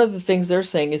one of the things they're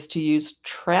saying is to use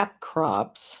trap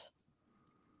crops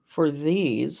for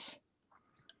these.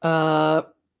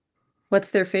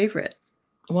 What's their favorite?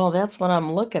 Well, that's what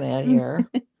I'm looking at here.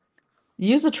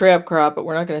 Use a trap crop, but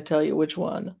we're not going to tell you which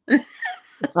one.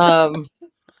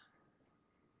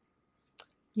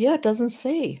 Yeah, it doesn't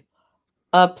say.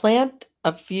 Plant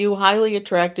a few highly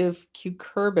attractive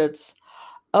cucurbits.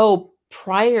 Oh,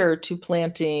 prior to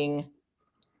planting.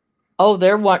 Oh,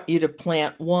 they want you to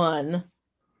plant one,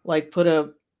 like put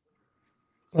a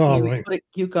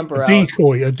cucumber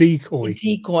a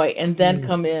decoy, and then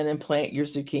come in and plant your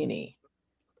zucchini.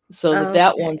 So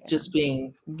that one's just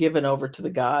being given over to the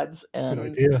gods. And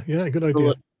good idea. Yeah, good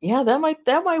idea. Yeah, that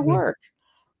might work.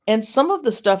 And some of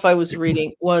the stuff I was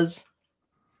reading was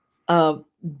to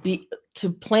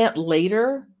plant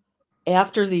later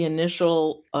after the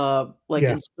initial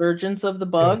insurgence of the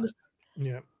bugs.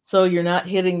 Yeah. So you're not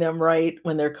hitting them right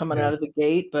when they're coming out of the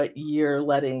gate, but you're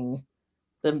letting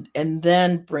them and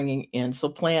then bringing in. So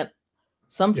plant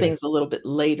some things a little bit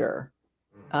later.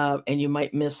 and you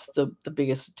might miss the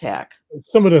biggest attack.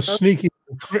 Some of the sneaky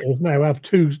critters now have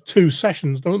two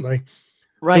sessions, don't they?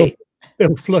 Right.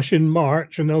 They'll flush in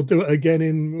March and they'll do it again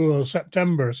in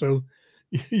September. So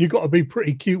you got to be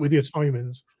pretty cute with your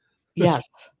timings. Yes.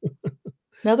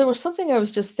 Now there was something I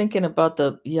was just thinking about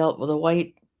the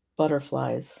white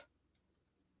butterflies.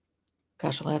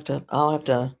 Gosh, I'll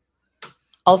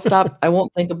stop. I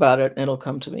won't think about it and it'll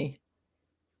come to me.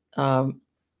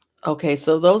 Okay,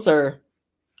 so those are,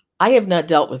 I have not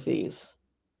dealt with these,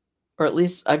 or at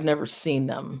least I've never seen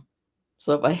them.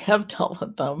 So if I have dealt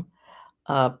with them,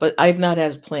 but I've not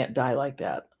had a plant die like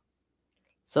that.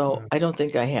 So I don't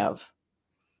think I have.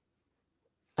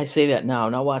 I say that now.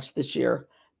 Now watch this year.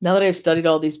 Now that I've studied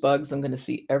all these bugs, I'm going to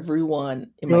see every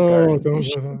one in my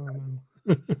garden.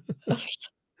 I'm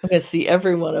going to see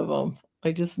every one of them.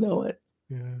 I just know it.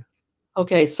 Yeah.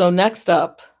 Okay, so next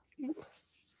up.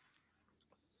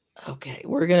 Okay,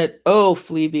 we're going to,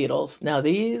 flea beetles. Now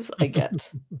these I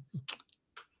get.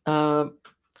 And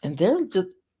they're just,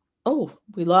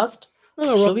 we lost.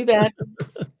 She'll be back.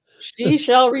 She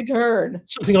shall return.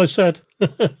 Something I said.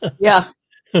 Yeah.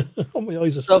 Oh, my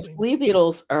eyes are so sitting. Flea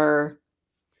beetles are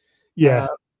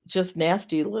just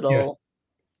nasty little. Yeah.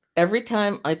 Every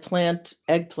time I plant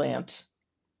eggplant,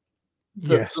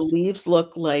 the leaves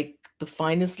look like the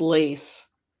finest lace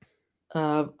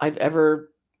I've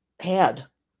ever had.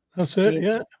 That's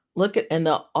it. Look at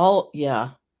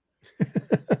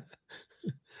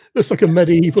It's like a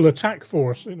medieval attack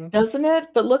force, Doesn't it?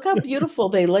 But look how beautiful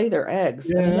they lay their eggs.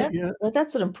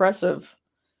 That's an impressive.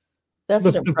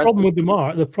 The problem with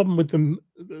them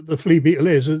the flea beetle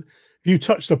is if you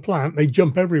touch the plant, they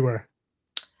jump everywhere.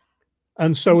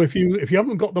 And so if you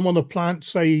haven't got them on a plant,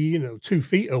 say 2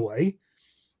 feet away,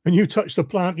 and you touch the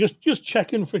plant, just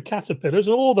checking for caterpillars,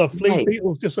 and all the flea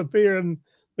beetles disappear and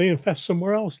they infest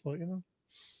somewhere else. Well,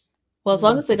 as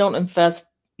long as they don't infest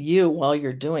you while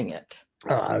you're doing it.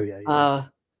 Oh yeah.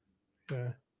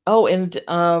 And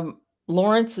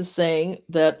Lawrence is saying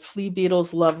that flea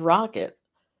beetles love rocket.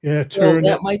 Yeah,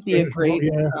 that might be a great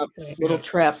little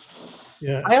trap.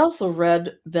 Yeah. I also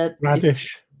read that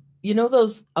radish.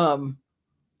 Those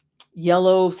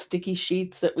yellow sticky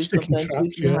sheets that we sometimes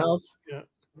use in the house. Yeah.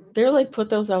 They're like, put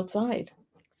those outside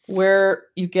where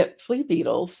you get flea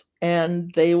beetles,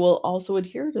 and they will also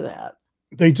adhere to that.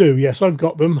 They do, yes. I've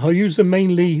got them. I use them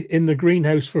mainly in the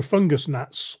greenhouse for fungus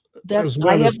gnats.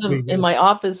 I have them in my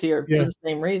office here for the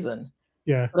same reason.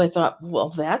 Yeah. But I thought, well,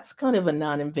 that's kind of a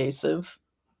non-invasive.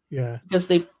 Yeah.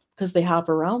 Because they hop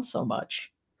around so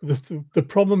much. The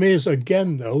problem is,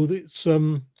 again, though, it's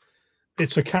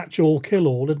a catch-all,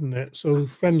 kill-all, isn't it? So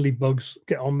friendly bugs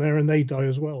get on there and they die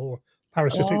as well, or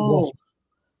parasitic wasps.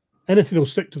 Anything will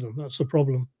stick to them. That's the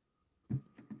problem.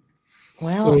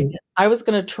 Well, I was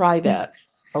going to try that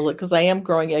because I am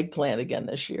growing eggplant again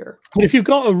this year. But if you've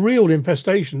got a real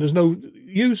infestation,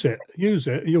 use it.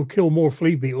 You'll kill more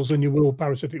flea beetles than you will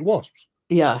parasitic wasps.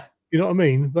 Yeah. You know what I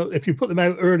mean? But if you put them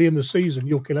out early in the season,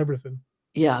 you'll kill everything.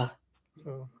 Yeah.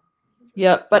 So.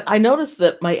 Yeah, but I noticed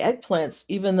that my eggplants,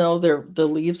 even though the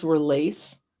leaves were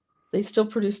lace, they still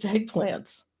produced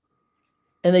eggplants.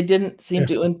 And they didn't seem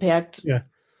to impact. Yeah.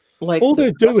 Like all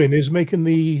they're doing is making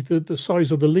the size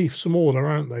of the leaf smaller,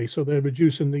 aren't they? So they're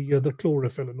reducing the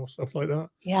chlorophyll and stuff like that.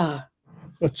 Yeah.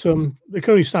 But they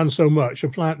can only stand so much. A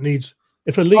plant needs,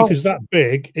 if a leaf is that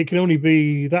big, it can only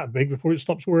be that big before it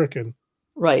stops working.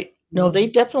 Right. No, they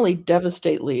definitely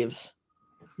devastate leaves.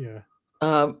 Yeah.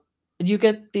 Did you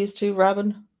get these two,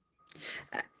 Robin?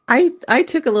 I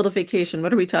took a little vacation.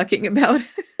 What are we talking about?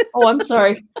 Oh, I'm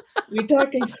sorry. We're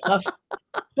talking about.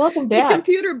 Welcome back. The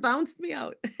computer bounced me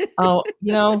out. Oh,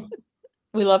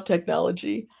 we love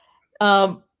technology.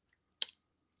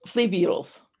 Flea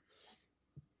beetles.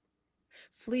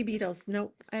 Flea beetles.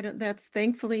 Nope, I don't. That's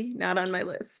thankfully not on my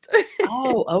list.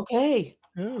 Oh, okay.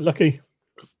 Yeah, lucky.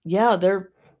 Yeah,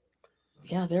 they're.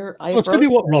 I'll tell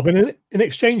you what, Robin. In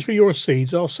exchange for your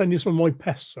seeds, I'll send you some of my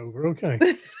pests over. Okay.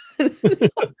 a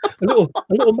little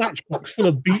matchbox full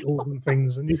of beetles and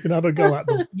things, and you can have a go at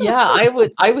them. Yeah,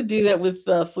 I would do that with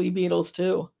flea beetles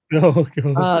too. Oh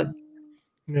God.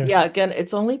 Yeah. Again,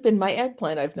 it's only been my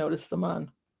eggplant I've noticed them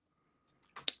on.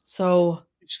 So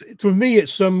for me,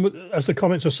 it's as the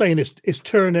comments are saying, it's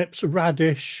turnips,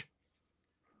 radish,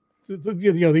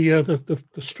 the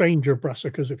stranger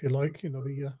brassicas, if you like,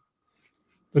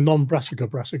 the non-brassica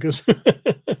brassicas.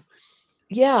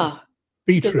 Yeah.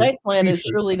 Beetroot. Because eggplant is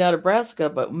surely not a brassica,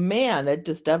 but man, it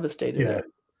just devastated it.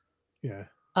 Yeah.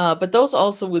 But those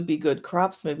also would be good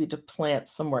crops, maybe to plant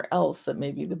somewhere else that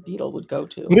maybe the beetle would go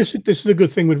to. Well, this is a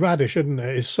good thing with radish, isn't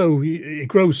it? It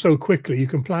grows so quickly. You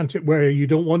can plant it where you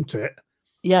don't want it,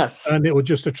 Yes, and it would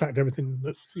just attract everything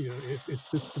that's it's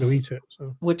going to eat it.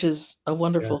 So which is a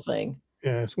wonderful thing.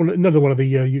 yeah, it's another one of the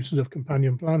uses of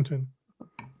companion planting.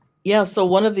 Yeah, so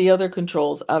one of the other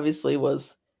controls obviously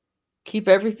was keep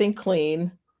everything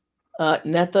clean,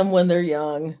 net them when they're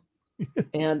young,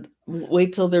 and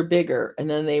wait till they're bigger, and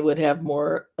then they would have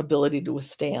more ability to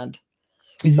withstand.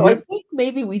 So I think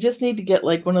maybe we just need to get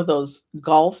like one of those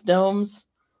golf domes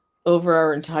over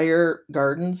our entire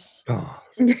gardens, Oh.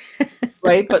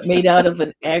 right? But made out of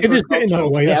an It is getting that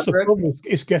agricultural way. That's the fabric. problem.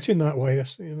 It's getting that way.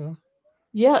 That's,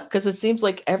 Yeah, because it seems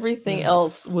like everything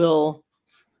else will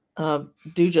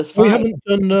do just We fine. haven't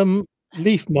done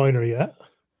leaf miner yet,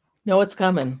 No, it's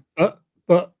coming.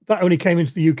 but that only came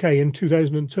into the UK in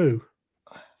 2002.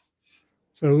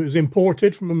 So it was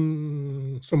imported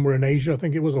from somewhere in Asia, I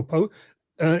think it was, or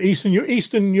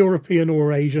Eastern European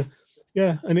or Asia.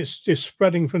 Yeah, and it's just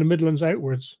spreading from the Midlands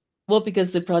outwards. Well,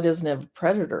 because it probably doesn't have a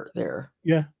predator there.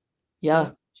 Yeah.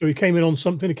 Yeah. So he came in on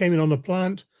something. He came in on a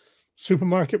plant,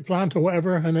 supermarket plant or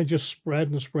whatever, and they just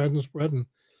spread and spread and spread. And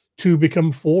 2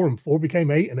 become 4, and 4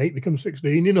 became 8, and 8 becomes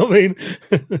 16. You know what I mean?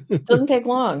 It doesn't take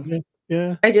long.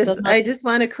 Yeah. I just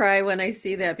want to cry when I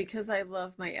see that because I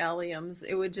love my alliums.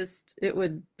 It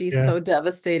would be so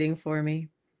devastating for me.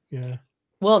 Yeah.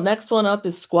 Well, next one up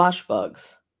is squash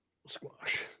bugs.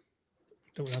 Squash.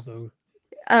 Don't have those.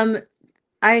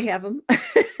 I have them,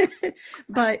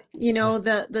 but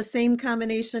the same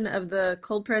combination of the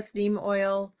cold pressed neem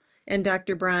oil and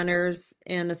Dr. Bronner's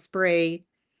and a spray,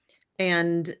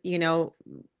 and as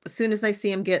soon as I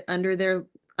see them get under the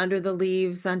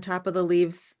leaves, on top of the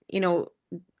leaves,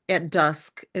 at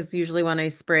dusk is usually when I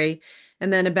spray,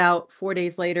 and then about 4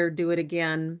 days later do it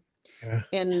again. Yeah.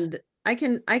 And I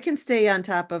can stay on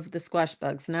top of the squash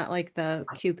bugs, not like the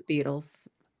cuke beetles.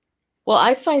 Well,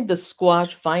 I find the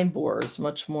squash vine borers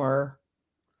much more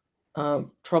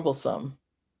troublesome.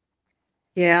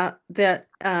 Yeah, that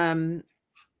I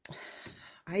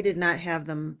did not have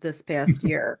them this past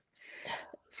year.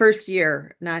 First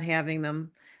year not having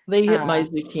them. They hit my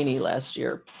zucchini last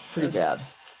year pretty bad.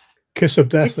 Kiss of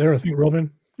death there, I think, Robin.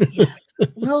 Yes.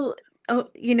 Well,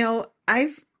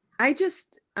 I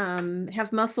just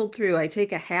have muscled through. I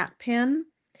take a hat pin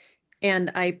and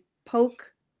I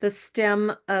poke the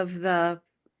stem of the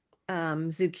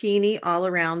zucchini all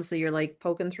around, so you're like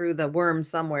poking through the worm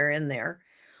somewhere in there.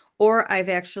 Or I've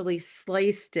actually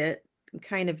sliced it,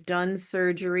 kind of done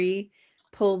surgery,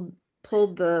 pulled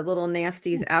the little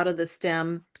nasties out of the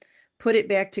stem, put it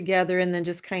back together, and then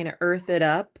just kind of earth it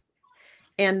up.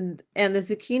 And the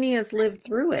zucchini has lived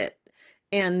through it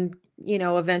and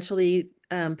eventually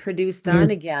produced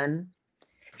on again.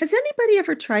 Has anybody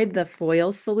ever tried the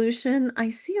foil solution?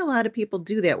 I see a lot of people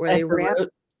do that where they wrap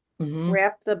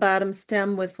the bottom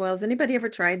stem with foil. Has anybody ever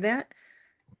tried that?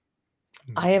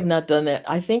 I have not done that.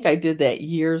 I think I did that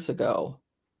years ago.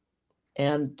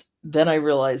 And then I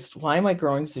realized, why am I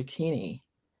growing zucchini?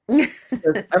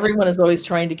 Everyone is always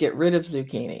trying to get rid of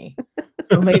zucchini.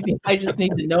 So maybe I just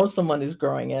need to know someone who's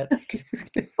growing it.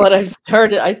 But I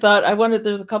thought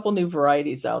there's a couple new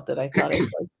varieties out that I thought I'd like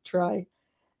to try.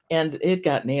 And it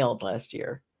got nailed last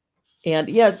year. And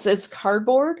yeah, it says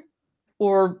cardboard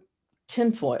or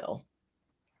tinfoil.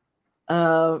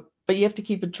 But you have to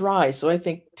keep it dry. So I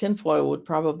think tinfoil would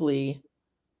probably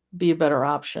be a better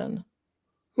option.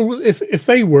 Well, if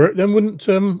they work, then wouldn't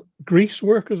grease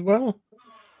work as well?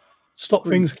 Stop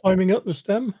things climbing up the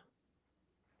stem?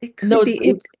 It could be.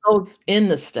 It goes in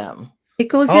the stem. It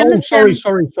goes in the stem.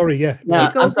 Sorry. Yeah.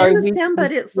 It goes in the stem,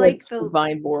 but it's like the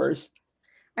vine borers.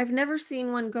 I've never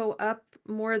seen one go up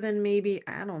more than maybe,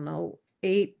 I don't know,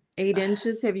 8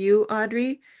 inches. Have you,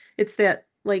 Audrey? It's that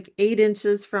like 8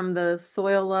 inches from the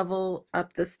soil level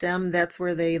up the stem. That's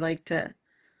where they like to.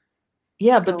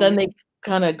 Yeah, but then they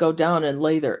kind of go down and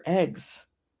lay their eggs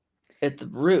at the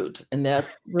root, and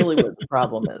that's really what the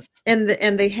problem is. And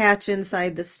they hatch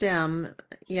inside the stem.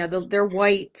 Yeah, they're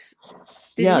white.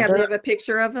 Did you have to have a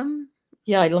picture of them?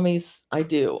 Yeah, I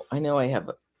do. I know I have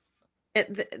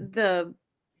the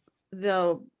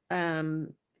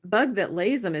bug that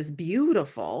lays them is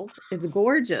beautiful. It's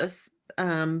gorgeous.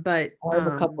 But I have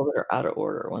a couple that are out of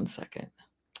order. One second.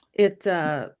 It's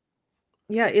a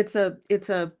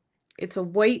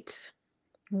white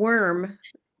worm,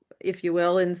 if you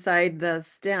will, inside the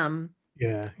stem.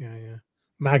 Yeah.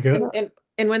 Maggot.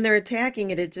 And when they're attacking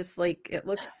it, it just it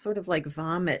looks sort of like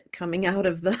vomit coming out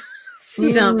of the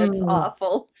stem. It's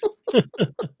awful.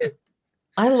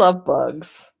 I love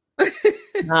bugs.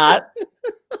 Not.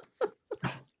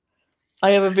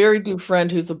 I have a very dear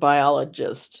friend who's a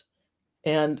biologist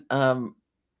and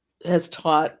has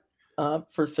taught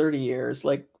for 30 years,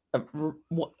 like a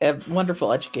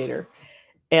wonderful educator.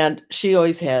 And she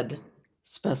always had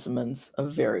specimens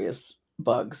of various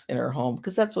bugs in her home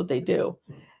because that's what they do.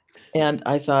 And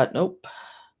I thought, nope,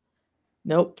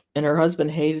 nope. And her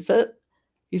husband hates it.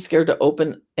 He's scared to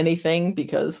open anything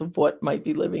because of what might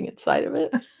be living inside of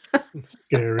it. It's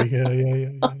scary.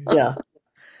 Yeah. Yeah.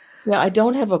 Yeah, I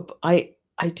don't have I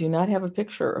do not have a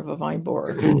picture of a vine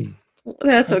borer.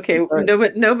 That's I'm okay. so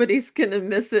sorry. Nobody's gonna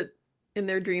miss it in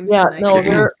their dreams Yeah, tonight. no,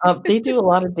 they're they do a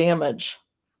lot of damage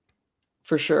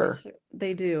for sure.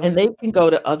 They do. And they can go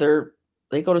to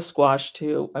they go to squash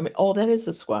too. I mean, oh, that is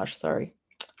a squash, sorry.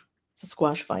 It's a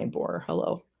squash vine borer.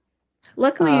 Hello.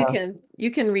 Luckily,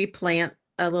 you can replant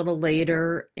a little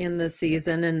later in the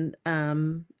season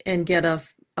and get a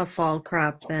fall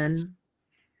crop then.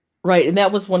 Right, and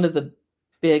that was one of the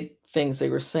big things they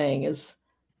were saying is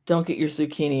don't get your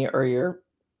zucchini or your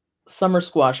summer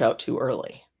squash out too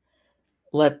early.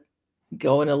 Let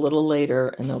go in a little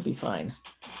later and they'll be fine.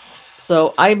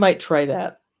 So I might try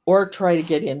that or try to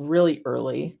get in really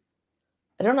early.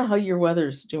 I don't know how your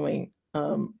weather's doing,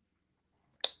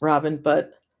 Robin,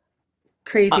 but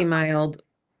Crazy mild.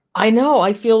 I know.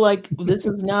 I feel like this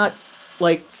is not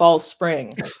like fall,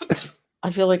 spring. I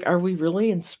feel like, are we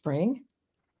really in spring?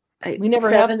 We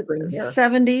never have spring here.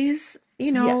 70s,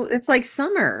 it's like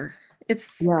summer.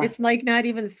 It's like not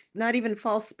even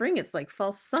fall spring, it's like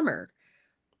fall summer.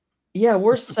 Yeah,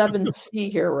 we're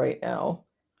 7C here right now.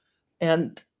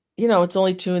 And it's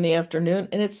only 2 PM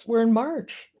and we're in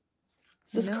March.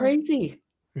 This is crazy.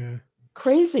 Yeah.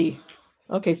 Crazy.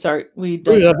 Okay, sorry. We had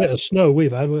a bit of snow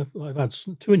I've had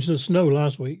 2 inches of snow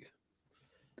last week.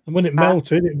 And when it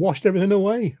melted, it washed everything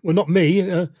away. Well, not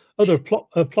me, other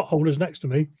plot holders next to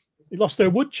me. They lost their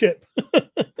wood chip.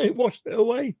 It washed it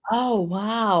away. Oh,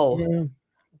 wow. Yeah.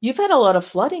 You've had a lot of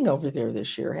flooding over there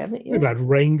this year, haven't you? We've had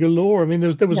rain galore. I mean,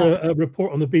 there was a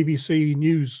report on the BBC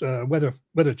News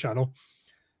weather channel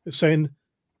saying,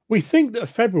 we think that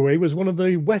February was one of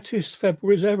the wettest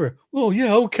Februaries ever. Oh,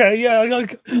 yeah, okay, yeah,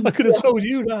 I could have told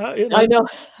you that. I know.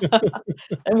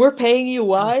 And we're paying you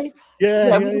why?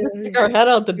 Yeah. We just stick our head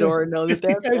out the door and know that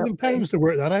that's £50,000 to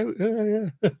work that out.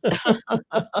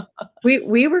 Yeah.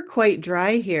 We were quite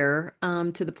dry here,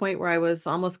 to the point where I was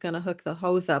almost going to hook the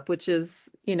hose up, which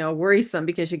is, worrisome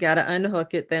because you got to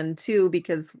unhook it then too,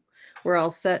 because we're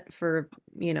all set for,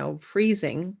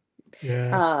 freezing.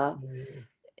 Yeah.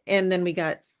 And then we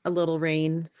got a little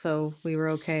rain, so we were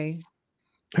okay.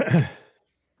 I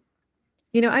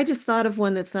just thought of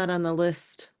one that's not on the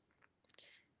list.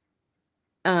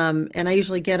 And I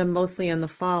usually get them mostly in the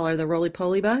fall, are the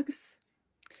roly-poly bugs,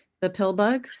 the pill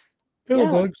bugs.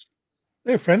 Bugs.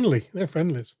 They're friendly. They're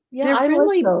friendly. Yeah, they're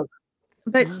friendly, like those.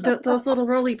 But those little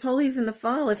roly-polies in the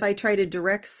fall, if I try to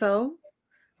direct sow,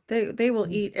 they will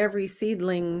eat every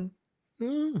seedling.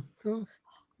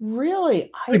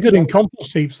 Really? They're good in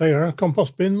compost heaps. They are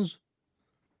compost bins.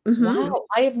 Wow,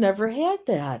 I have never had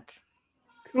that.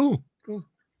 Cool.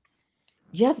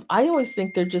 Yeah, I always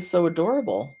think they're just so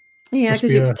adorable. Yeah,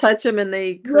 because you touch them and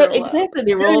they curl up. Exactly.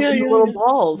 They roll up into little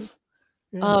balls.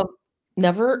 Yeah.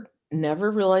 Never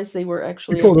realized they were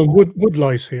actually. We call them wood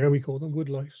lice here. We call them wood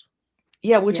lice.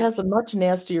 Yeah, which has a much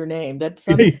nastier name. That's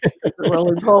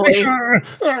roly-poly.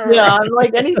 Yeah, I'm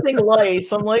like anything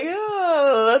lice. I'm like,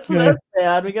 oh, that's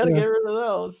bad. We got to get rid of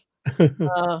those.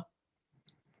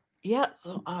 Yeah.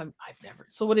 So I've never.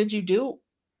 So what did you do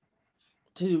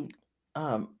to?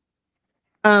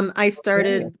 I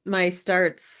started my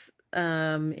starts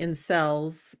in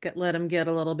cells, let them get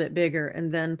a little bit bigger,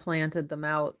 and then planted them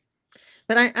out.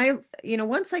 But I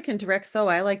once I can direct sow,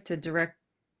 I like to direct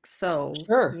sow.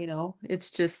 Sure. It's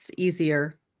just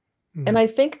easier. And I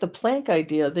think the plank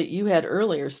idea that you had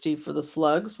earlier, Steve, for the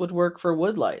slugs would work for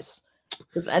wood lice.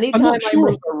 Because anytime I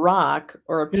move a rock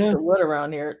or a piece of wood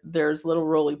around here, there's little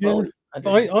roly-polies.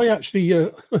 I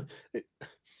actually,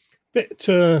 bit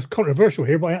controversial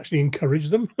here, but I actually encourage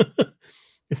them.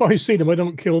 If I see them, I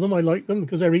don't kill them. I like them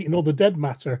because they're eating all the dead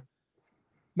matter.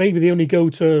 Maybe they only go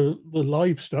to the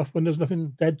live stuff when there's nothing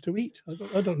dead to eat.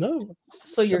 I don't know.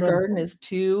 So your garden is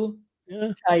too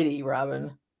tidy,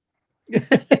 Robin.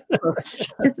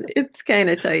 It's kind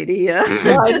of tidy, yeah.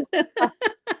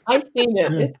 I've seen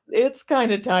it. It's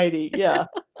kind of tidy. Yeah,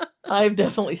 I've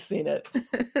definitely seen it.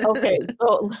 Okay,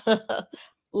 so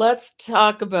let's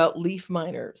talk about leaf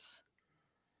miners.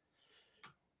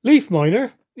 Leaf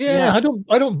miner, I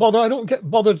don't bother. I don't get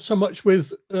bothered so much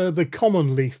with the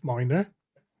common leaf miner.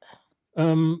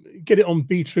 Get it on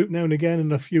beetroot now and again,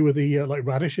 and a few of the like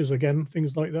radishes again,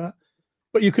 things like that.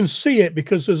 But you can see it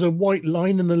because there's a white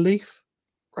line in the leaf.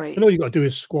 Right. And all you got to do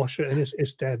is squash it, and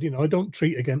it's dead. I don't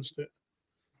treat against it.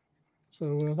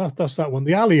 So that's that one.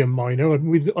 The allium miner.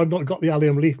 I've not got the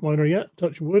allium leaf miner yet.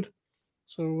 Touch wood.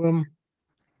 So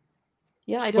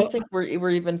Yeah, I don't think we're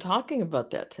even talking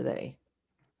about that today.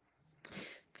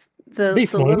 The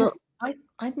leaf miner. little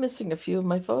I'm missing a few of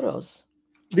my photos.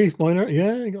 Leaf miner.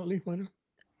 Yeah, you got leaf miner.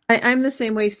 I'm the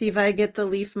same way, Steve. I get the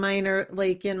leaf miner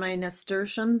like in my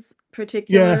nasturtiums,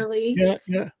 particularly.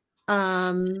 Yeah.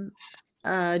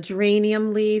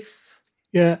 Geranium leaf.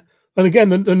 Yeah, and again,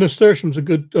 the nasturtium's a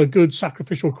good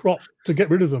sacrificial crop to get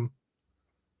rid of them.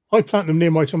 I plant them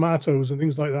near my tomatoes and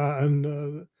things like that,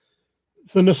 and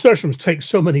the nasturtiums take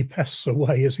so many pests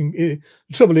away. The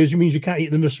trouble is, it means you can't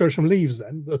eat the nasturtium leaves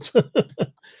then. But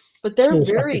but they're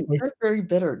very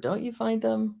bitter, don't you find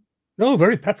them? No,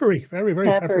 very peppery, very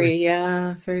peppery.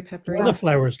 Yeah, very peppery. And the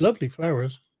flowers, lovely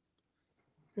flowers.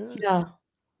 Yeah.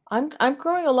 I'm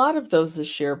growing a lot of those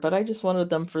this year, but I just wanted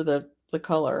them for the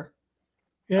color.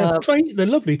 Yeah, they're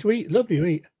lovely to eat. Lovely to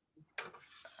eat.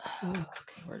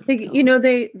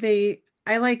 Okay,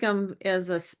 I like them as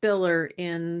a spiller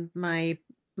in my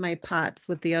pots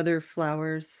with the other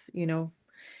flowers.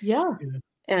 Yeah.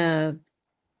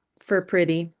 For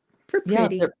pretty. Yeah,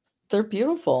 they're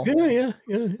beautiful. Yeah.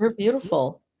 They're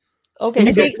beautiful. Okay,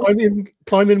 you get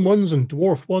climbing ones and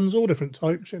dwarf ones, all different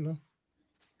types,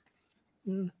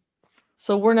 Yeah.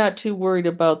 So we're not too worried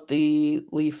about the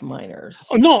leaf miners.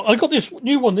 Oh, no, I got this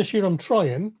new one this year. I'm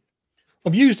trying.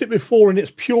 I've used it before in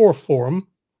its pure form,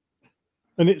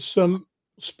 and it's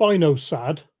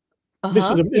spinosad.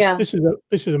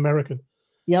 This is American.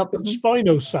 Yep. But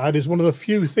spinosad is one of the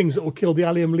few things that will kill the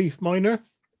allium leaf miner.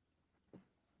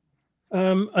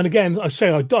 And again, I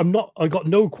say I got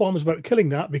no qualms about killing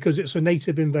that because it's a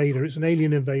native invader. It's an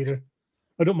alien invader.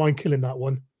 I don't mind killing that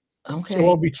one. Okay. So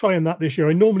I'll be trying that this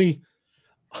year.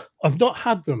 I've not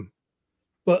had them,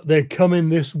 but they're coming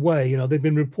this way. They've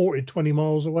been reported 20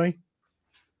 miles away.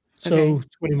 So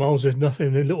 20 miles is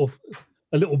nothing. A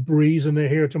little breeze, and they're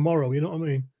here tomorrow. You know what I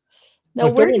mean? Now,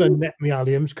 I don't want to net my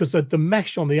alliums because the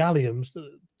mesh on the alliums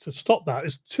to stop that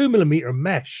is 2 millimeter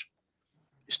mesh.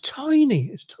 It's tiny.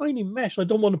 It's tiny mesh. I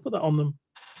don't want to put that on them.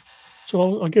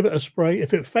 So I'll give it a spray.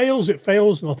 If it fails, it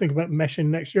fails, and I'll think about meshing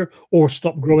next year or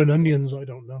stop growing onions. I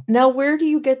don't know. Now, where do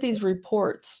you get these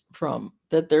reports from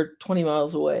that they're 20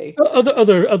 miles away?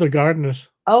 Other gardeners.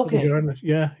 Okay. Other gardeners.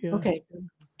 Yeah. Okay.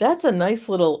 That's a nice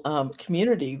little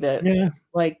community that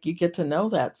like you get to know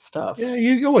that stuff. Yeah,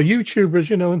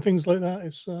 YouTubers, and things like that.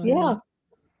 It's No,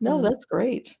 that's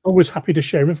great. Always happy to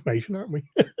share information, aren't we?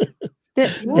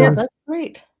 That's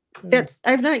great.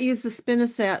 I've not used the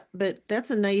spinosad, but that's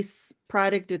a nice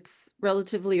product. It's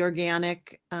relatively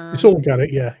organic. It's organic,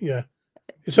 yeah.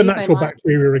 It's a natural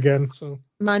bacteria again. So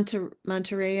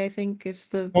Monterey, I think, is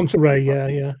the Monterey.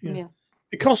 Yeah.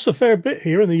 It costs a fair bit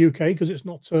here in the UK because it's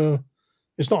not a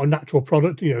natural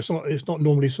product. It's not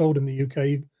normally sold in the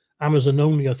UK. Amazon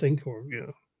only, I think, or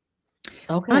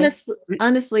Okay.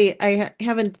 Honestly, I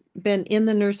haven't been in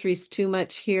the nurseries too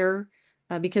much here.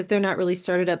 Because they're not really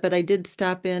started up, but I did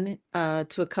stop in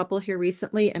to a couple here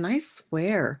recently, and I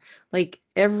swear, like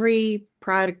every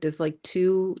product is like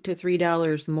 $2 to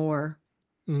 $3 more.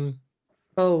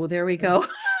 Oh, there we go.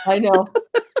 I know.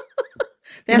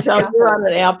 That's how you're on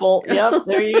an apple. Yep,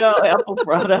 there you go, Apple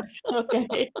product.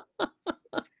 Okay.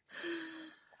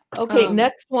 Okay,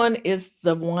 next one is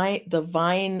the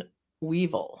vine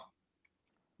weevil.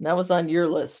 That was on your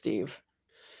list, Steve.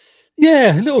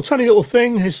 Yeah, a tiny little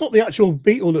thing. It's not the actual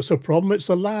beetle that's a problem. It's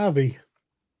the larvae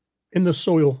in the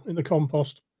soil, in the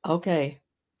compost. Okay.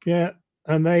 Yeah,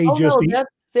 and they just eat.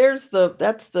 That's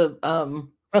the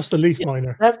leaf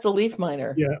miner. That's the leaf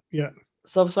miner. Yeah.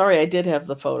 So sorry, I did have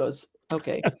the photos.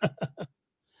 Okay.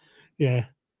 Yeah.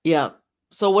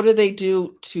 So what do they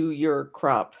do to your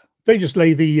crop? They just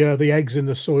lay the eggs in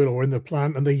the soil or in the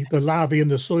plant, and the larvae in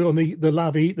the soil, and the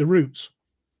larvae eat the roots.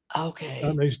 Okay.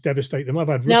 And they just devastate them. I've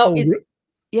had whole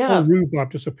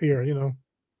rhubarb disappear,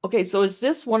 Okay, so is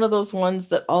this one of those ones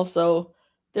that also,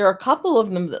 there are a couple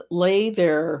of them that lay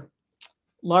their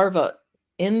larva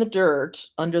in the dirt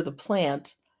under the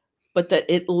plant, but that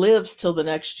it lives till the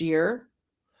next year?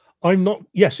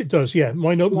 Yes, it does. Yeah.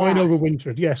 Mine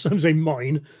overwintered. Yes. I'm saying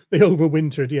mine. They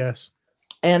overwintered. Yes.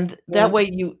 And that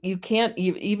way you can't,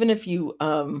 even if you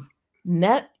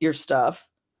net your stuff,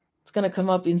 it's going to come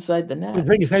up inside the net. The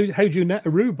thing is, how do you net a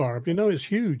rhubarb? It's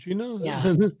huge,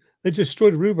 Yeah. They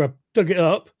destroyed the rhubarb, dug it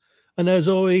up, and there's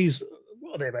always,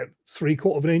 what are they, about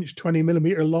 3/4 of an inch, 20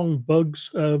 millimeter long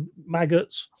bugs,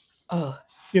 maggots. Oh.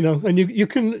 And you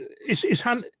can, it's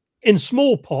hand, in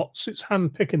small pots, it's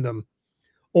hand picking them.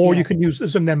 Or you can use,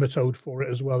 there's a nematode for it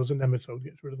as well. As a nematode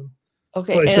gets rid of them.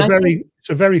 Okay. But it's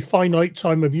a very finite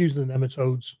time of using the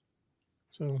nematodes.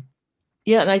 So.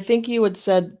 Yeah, and I think you had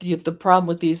said the problem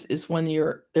with these is when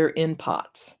they're in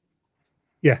pots.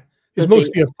 Yeah, it's That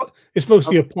they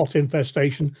mostly a pot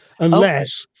infestation, okay,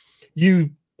 unless you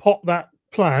pot that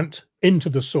plant into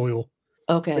the soil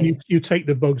and okay. you take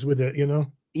the bugs with it.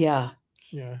 Yeah.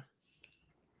 Yeah.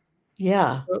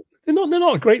 Yeah. They're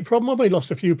not a great problem. I've only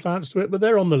lost a few plants to it, but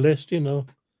they're on the list. Well,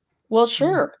 Mm,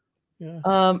 sure.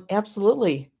 yeah.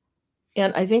 Absolutely.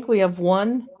 And I think we have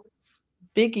one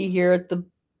biggie here at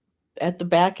the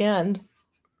back end.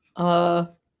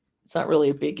 It's not really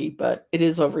a biggie, but it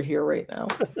is over here right now.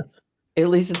 At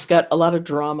least it's got a lot of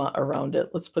drama around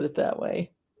it. Let's put it that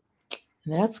way.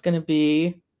 And that's going to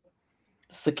be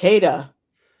cicada.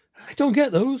 I don't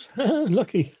get those.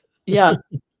 Lucky. Yeah.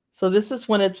 So this is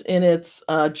when it's in its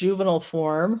juvenile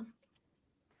form,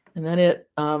 and then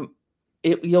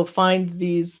you'll find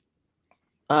these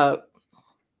uh,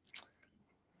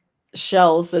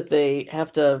 shells that they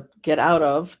have to get out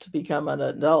of to become an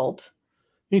adult.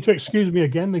 You need to excuse me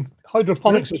again. The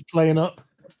hydroponics is playing up.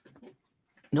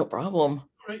 No problem.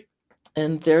 Right.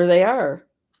 And there they are,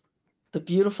 the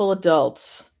beautiful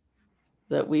adults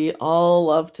that we all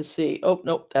love to see. Oh,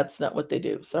 nope, that's not what they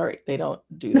do. Sorry, they don't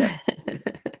do that.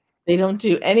 They don't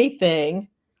do anything.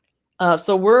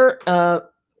 So we're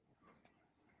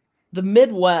the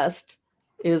Midwest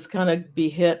is kind of be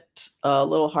hit a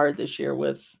little hard this year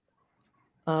with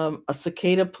a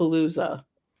cicada palooza,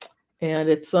 and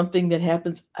it's something that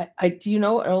happens. I do you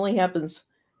know it only happens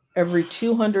every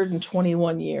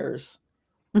 221 years,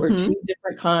 where Mhm. two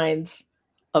different kinds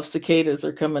of cicadas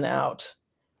are coming out,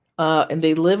 and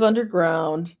they live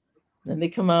underground. Then they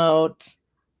come out,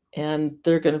 and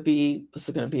there's going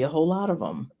to be a whole lot of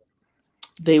them.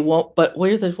 They won't, but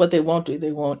what they won't do.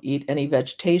 They won't eat any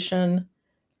vegetation.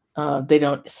 They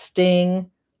don't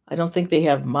sting. I don't think they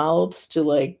have mouths to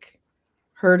like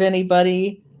hurt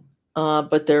anybody,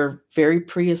 but they're very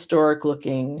prehistoric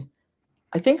looking.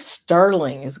 I think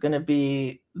startling is going to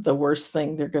be the worst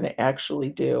thing they're going to actually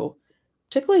do,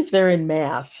 particularly if they're in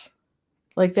mass.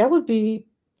 Like that would be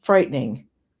frightening.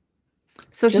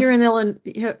 So Just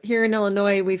here in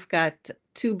Illinois, we've got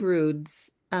two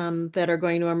broods that are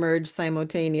going to emerge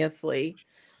simultaneously.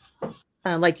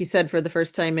 Like you said, for the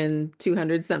first time in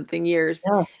 200 something years,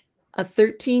 yeah, a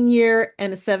 13-year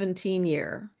and a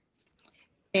 17-year.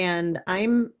 And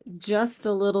I'm just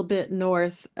a little bit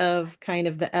north of kind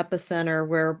of the epicenter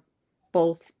where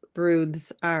both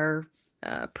broods are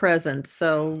present.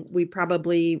 So we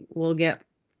probably will get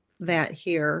that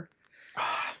here.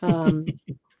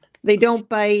 They don't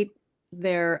bite.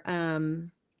 They're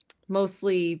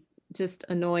mostly just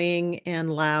annoying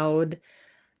and loud.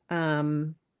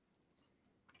 Um,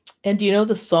 and do you know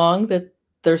the song that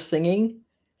they're singing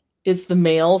is the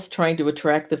males trying to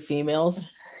attract the females?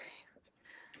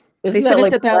 they Isn't said that it's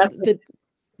like about classic?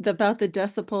 the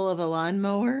decibel of a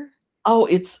lawnmower. Oh,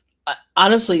 it's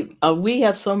honestly, we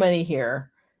have so many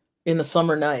here in the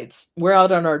summer nights. We're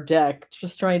out on our deck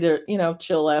just trying to,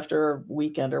 chill after a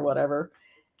weekend or whatever.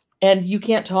 And you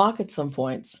can't talk at some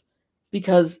points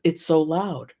because it's so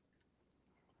loud.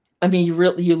 I mean,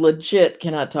 you legit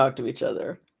cannot talk to each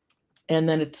other. And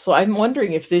then so I'm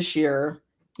wondering if this year,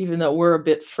 even though we're a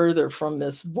bit further from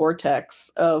this vortex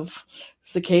of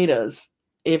cicadas,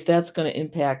 if that's going to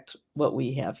impact what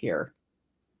we have here.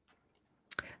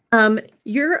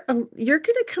 You're going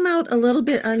to come out a little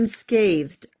bit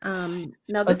unscathed.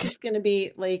 Now this Okay. is going to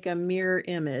be like a mirror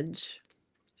image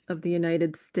of the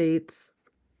United States.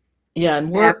 Yeah,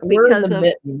 and we're Because the of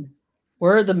mitten.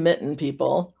 We're the mitten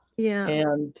people. yeah,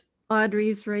 And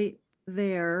Audrey's right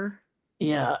there,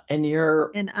 yeah, and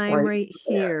you're and I'm right right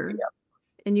there. here,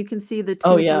 and you can see the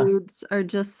Oh two yeah. broods are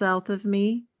just south of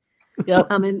me. Yep.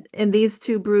 And these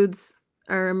two broods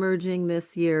are emerging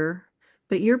this year,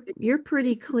 but you're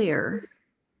pretty clear.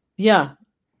 Yeah.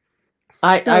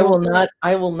 I So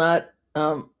will not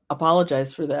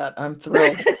apologize for that. I'm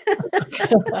thrilled.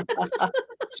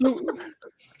 So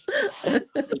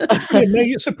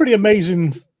it's a pretty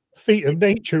amazing feat of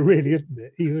nature, really, isn't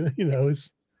it? Even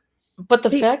it's But the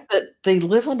they fact that they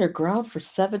live underground for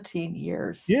 17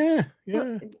 years. yeah,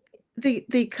 well, yeah.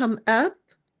 they come up,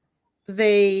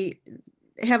 they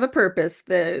have a purpose.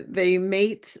 They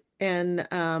mate, and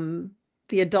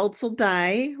the adults will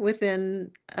die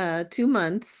within 2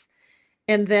 months,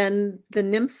 and then the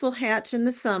nymphs will hatch in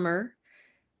the summer,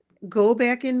 go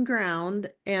back in ground,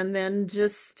 and then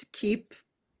just keep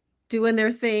doing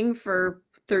their thing for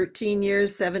 13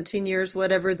 years, 17 years,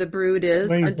 whatever the brood is,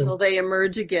 Amazing. until they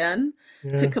emerge again to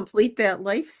Yeah. complete that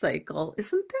life cycle.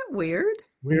 Isn't that weird?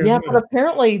 Weird, Yeah, isn't but it?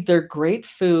 apparently they're great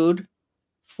food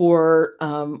for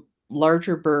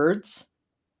larger birds.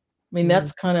 I mean, Mm.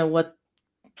 that's kind of what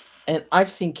and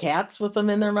I've seen cats with them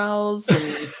in their mouths,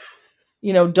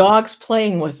 and dogs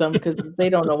playing with them because they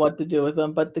don't know what to do with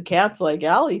them. But the cat's like,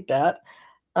 I'll eat that.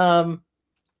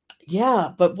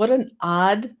 Yeah, but what an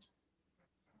odd.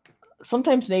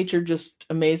 Sometimes nature just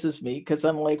amazes me because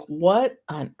I'm like, what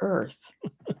on earth?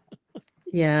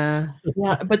 Yeah,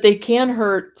 Yeah, but they can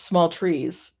hurt small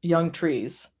trees, young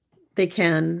trees, they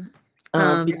can.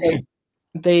 because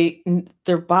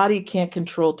their body can't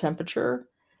control temperature,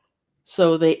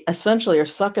 so they essentially are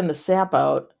sucking the sap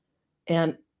out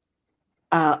and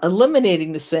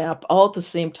eliminating the sap all at the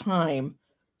same time.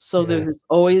 So Yeah. there's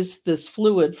always this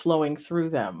fluid flowing through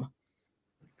them.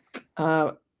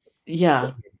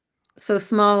 Yeah. So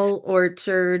small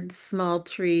orchards, small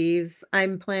trees.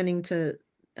 I'm planning to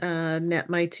net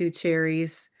my 2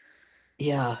 cherries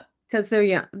Yeah. because they're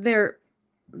young. They're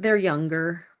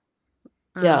younger.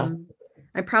 Yeah.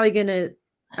 I'm probably gonna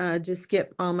just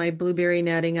get all my blueberry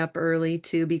netting up early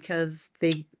too because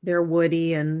they're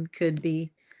woody and could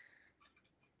be.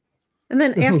 And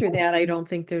then after that, I don't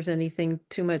think there's anything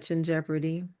too much in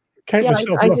jeopardy. Count Yeah,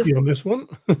 myself I lucky just on this one.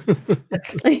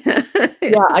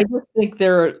 yeah, I just think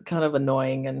they're kind of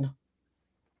annoying and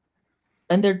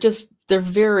they're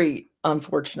very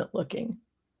unfortunate looking.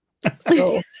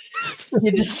 So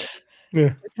you just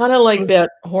Yeah. kind of like that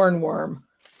hornworm.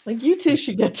 Like you two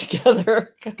should get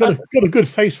together. Got a good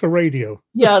face for radio.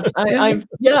 Yes, I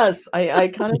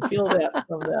kind of feel that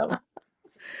from them.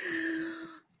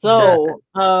 So,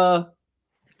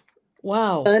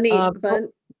 wow.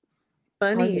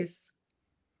 Bunnies.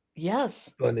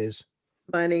 Yes. Bunnies.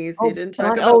 Bunnies. You didn't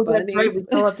talk that's about right. We bunnies.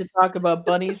 still have to talk about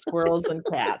bunnies, squirrels, and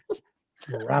cats.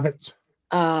 Rabbits.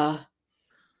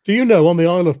 Do you know on the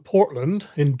Isle of Portland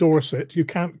in Dorset, you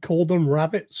can't call them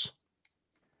rabbits?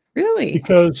 Really?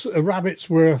 Because rabbits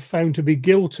were found to be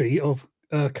guilty of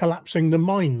collapsing the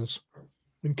mines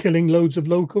and killing loads of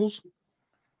locals.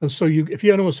 And so if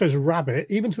anyone says rabbit,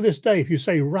 even to this day, if you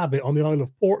say rabbit on the Isle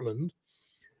of Portland,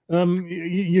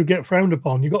 you get frowned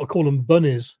upon. You got to call them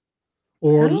bunnies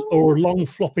or long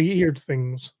floppy eared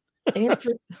things.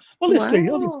 Interesting. Honestly,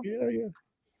 Wow.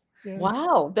 yeah.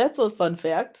 Wow, that's a fun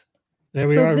fact. There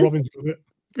we are. Robin's got it.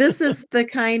 This is the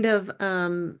kind of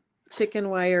chicken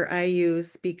wire I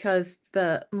use because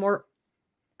the more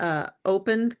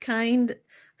opened kind,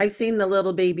 I've seen the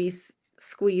little babies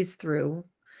squeeze through.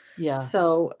 Yeah.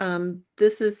 So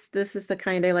this is the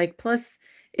kind I like. Plus,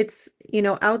 it's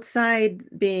outside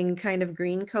being kind of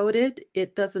green coated,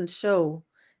 it doesn't show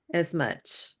as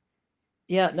much.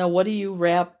 Yeah. Now, what do you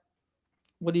wrap?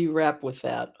 What do you wrap with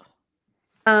that?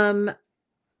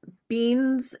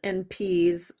 Beans and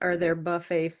peas are their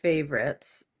buffet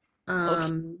favorites.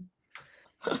 Okay.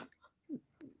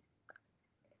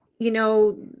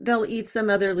 They'll eat some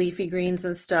other leafy greens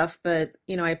and stuff, but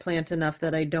I plant enough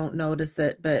that I don't notice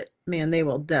it. But man, they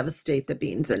will devastate the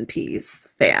beans and peas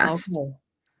fast.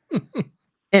 Okay.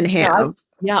 And have.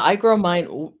 Yeah, I grow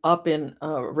mine up in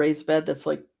a raised bed that's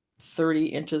like 30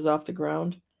 inches off the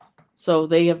ground. So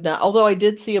they have not, although I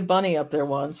did see a bunny up there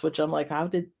once, which I'm like, how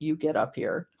did you get up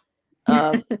here?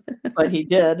 But he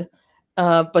did.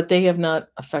 But they have not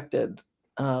affected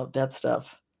that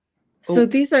stuff. So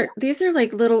these are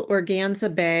like little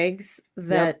organza bags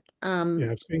that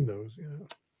yeah, I've seen those.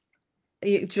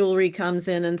 Yeah. Jewelry comes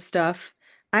in and stuff.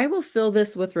 I will fill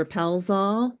this with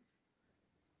Repelzol.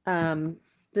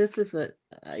 This is a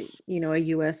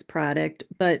US product,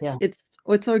 but Yeah.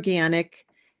 it's organic.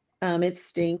 It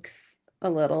stinks a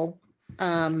little.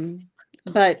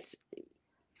 But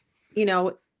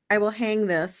I will hang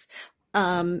this.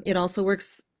 It also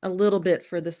works a little bit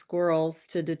for the squirrels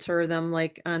to deter them,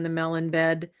 like on the melon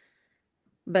bed.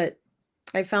 But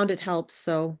I found it helps.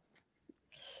 So,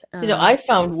 I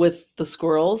found with the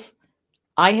squirrels,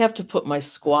 I have to put my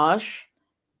squash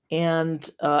and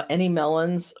any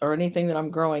melons or anything that I'm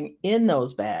growing in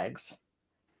those bags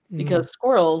because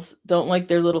squirrels don't like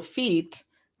their little feet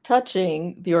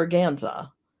touching the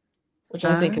organza, which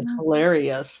I think is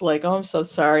hilarious. Like, oh, I'm so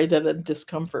sorry that a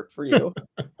discomfort for you.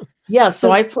 Yeah,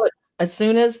 so I put, as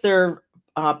soon as they're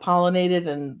pollinated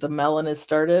and the melon is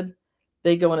started,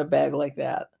 they go in a bag like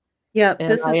that. Yeah, And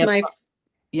this is my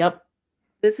Yep.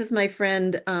 This is my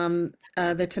friend,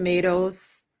 the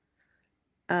tomatoes.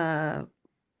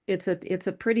 It's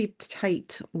a pretty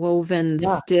tight woven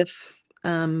stiff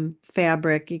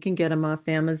fabric. You can get them off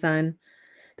Amazon.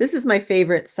 This is my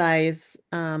favorite size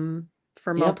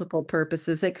for multiple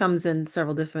purposes. It comes in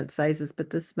several different sizes,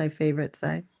 but this is my favorite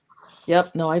size.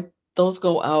 Yep. No, those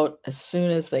go out as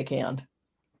soon as they can.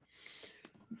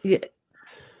 Yeah.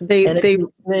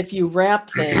 If you wrap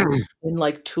things in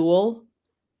like tulle,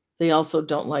 they also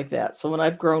don't like that. So when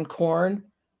I've grown corn,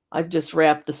 I've just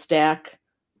wrapped the stack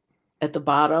at the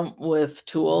bottom with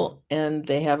tulle, and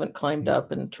they haven't climbed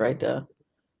up and tried to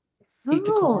eat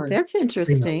the Oh, corn. that's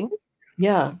interesting.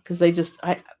 Yeah, because they just,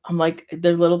 I'm like,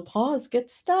 their little paws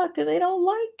get stuck and they don't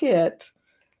like it.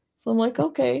 So I'm like,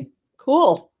 okay,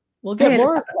 cool. We'll get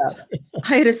more of that.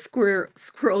 I had a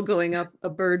squirrel going up a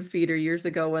bird feeder years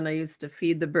ago when I used to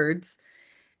feed the birds,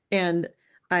 and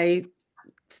I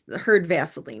heard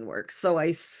Vaseline works, so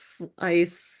I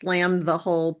slammed the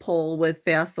whole pole with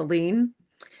Vaseline.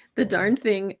 The darn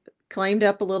thing climbed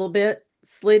up a little bit,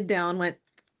 slid down, went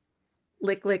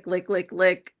lick, lick, lick, lick,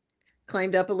 lick,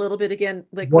 climbed up a little bit again,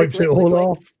 lick, lick, Wipes lick, it lick, all lick.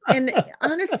 off. And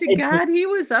honest to God, he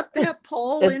was up that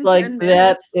pole It's in like 10 that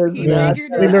minutes. is He not,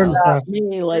 figured They it learn out. fast. me,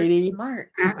 They're lady.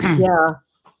 smart. Yeah.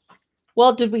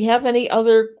 Well, did we have any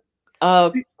other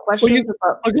questions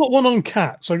about? I got one on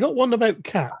cats. I got one about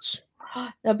cats.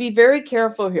 Now, be very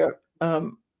careful here,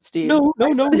 Steve. No.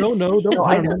 Don't No, I harm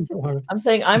know. them. Don't harm them. I'm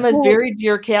saying I'm a Before- very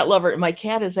dear cat lover, and my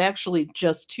cat is actually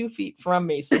just 2 feet from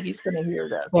me, so he's going to hear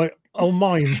this. Right, I'll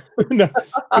mind. No,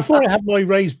 before I had my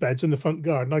raised beds in the front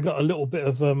garden, I got a little bit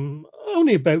of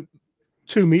only about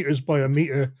 2 meters by a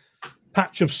meter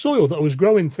patch of soil that I was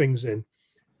growing things in,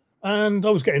 and I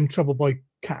was getting in trouble by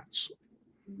cats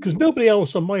because nobody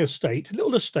else on my estate,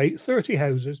 little estate, 30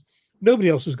 houses, nobody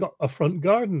else has got a front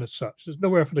garden as such. There's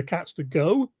nowhere for the cats to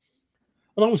go,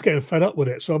 and I was getting fed up with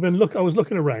it. So I was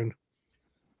looking around.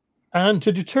 And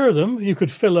to deter them, you could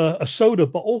fill a soda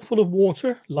bottle full of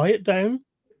water, lie it down.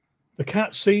 The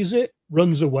cat sees it,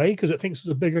 runs away because it thinks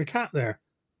there's a bigger cat there.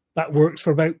 That works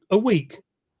for about a week.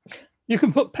 You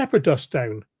can put pepper dust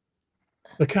down.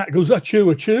 The cat goes,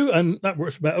 achoo, achoo, and that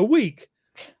works for about a week.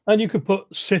 And you can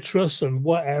put citrus and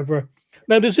whatever.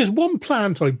 Now, there's this one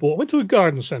plant I bought. I went to a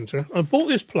garden centre. I bought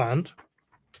this plant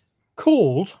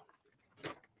called,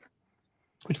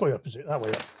 which way up is it? That way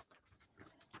up.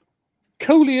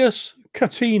 Coleus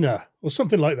catina or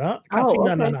something like that. Oh,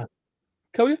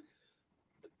 okay.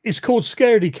 It's called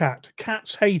scaredy cat.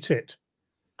 Cats hate it.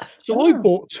 So I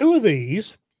bought 2 of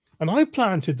these and I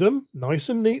planted them nice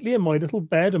and neatly in my little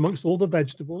bed amongst all the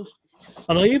vegetables.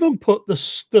 And I even put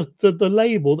the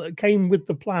label that came with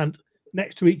the plant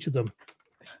next to each of them.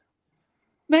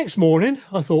 Next morning,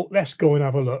 I thought, let's go and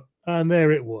have a look. And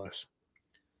there it was.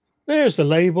 There's the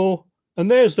label. And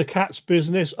there's the cat's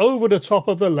business over the top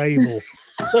of the label.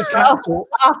 The cat thought,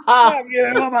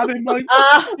 I'm having my...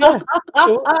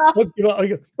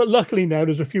 But luckily now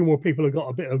there's a few more people who got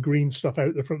a bit of green stuff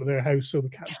out the front of their house, so the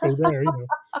cats go there,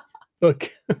 But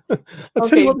I'll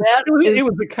tell you what, it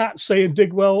was the cat saying,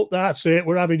 Digwell, that's it,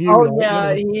 we're having you. Oh,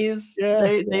 yeah,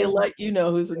 they let you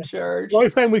know who's in charge. What I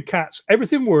found with cats,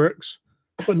 everything works,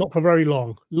 but not for very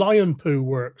long. Lion poo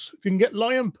works. If you can get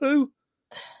lion poo,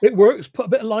 it works. Put a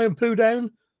bit of lion poo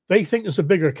down. They think there's a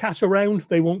bigger cat around.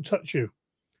 They won't touch you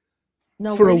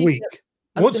for a week.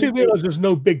 Once they realize there's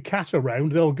no big cat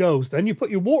around, they'll go. Then you put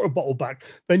your water bottle back.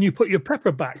 Then you put your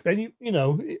pepper back. Then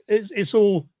it's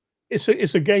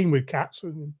a game with cats.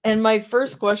 And my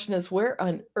first question is, where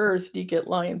on earth do you get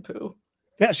lion poo?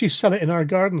 They actually sell it in our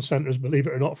garden centers, believe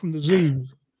it or not, from the zoos.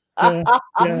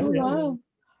 Wow.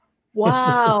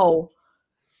 Wow.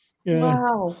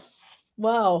 Yeah.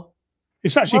 Wow.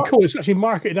 It's actually cool. It's actually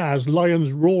marketed as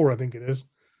Lion's Roar, I think it is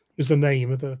the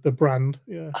name of the brand.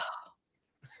 Yeah.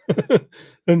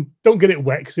 And don't get it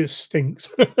wet because it stinks.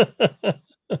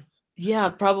 Yeah,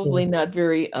 probably not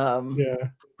very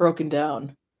broken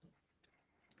down.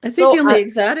 I think the only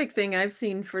exotic thing I've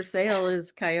seen for sale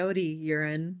is coyote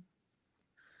urine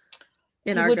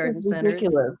in our garden centers.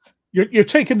 You're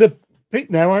taking the pick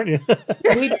now, aren't you?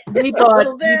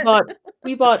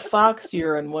 we bought fox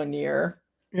urine one year.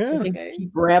 Yeah, I think to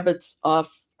keep rabbits off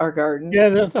our garden. Yeah,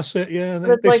 that's it. Yeah,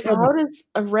 but it's like, how does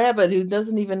a rabbit who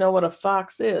doesn't even know what a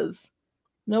fox is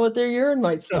know what their urine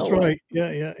might smell? That's right.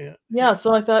 Like? Yeah.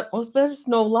 So I thought, well, there's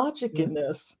no logic in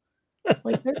this.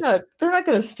 Like they're not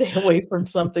going to stay away from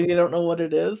something they don't know what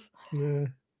it is. Yeah.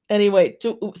 Anyway,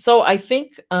 so I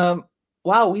think,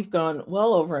 wow, we've gone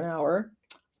well over an hour.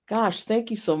 Gosh,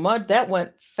 thank you so much. That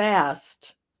went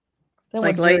fast. That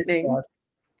like lightning. Fast.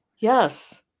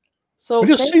 Yes. So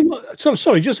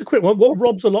sorry, just a quick one. What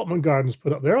Rob's Allotment Gardens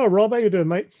put up there? Oh, Rob, how you doing,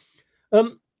 mate?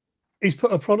 He's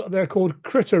put a product there called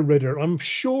Critter Ridder. I'm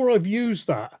sure I've used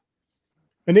that,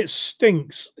 and it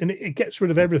stinks and it gets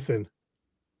rid of everything,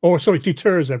 or sorry,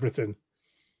 deters everything.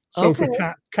 So for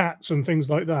cats and things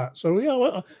like that. So yeah,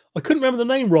 well, I couldn't remember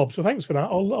the name, Rob. So thanks for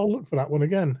that. I'll look for that one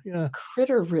again. Yeah,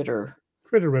 Critter Ridder.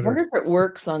 I wonder if it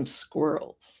works on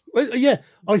squirrels. Well, yeah,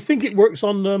 I think it works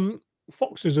on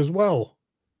foxes as well.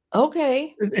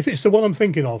 Okay. If it's the one I'm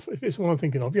thinking of,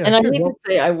 yeah. And I need to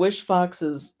say, I wish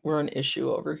foxes were an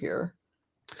issue over here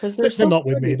because they're so not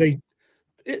with me. pretty.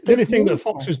 The only thing that a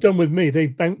fox has done with me, they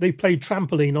played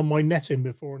trampoline on my netting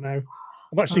before now.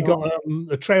 I've actually got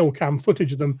a trail cam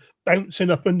footage of them bouncing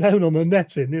up and down on the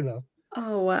netting, you know.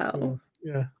 Oh, wow.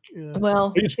 Yeah.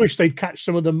 Well, I just wish they'd catch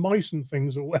some of the mice and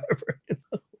things or whatever. You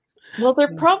know? well,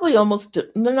 they're probably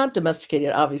they're not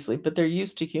domesticated, obviously, but they're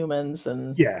used to humans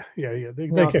and Yeah. They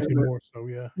catch it more so,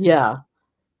 yeah. Yeah.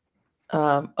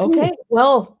 Okay.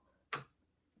 Well,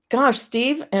 gosh,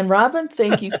 Steve and Robin,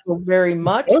 thank you so very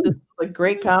much. This was a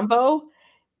great combo.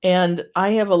 And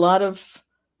I have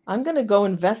I'm going to go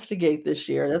investigate this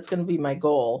year. That's going to be my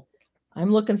goal.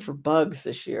 I'm looking for bugs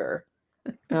this year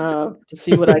to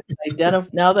see what I can identify.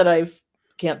 Now that I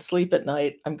can't sleep at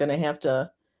night, I'm going to have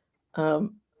to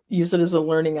use it as a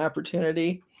learning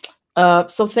opportunity.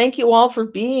 So thank you all for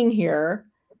being here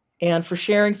and for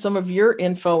sharing some of your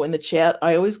info in the chat.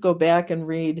 I always go back and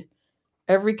read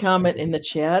every comment in the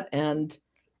chat and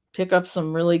pick up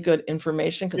some really good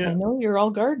information because I know you're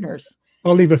all gardeners.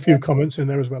 I'll leave a few comments in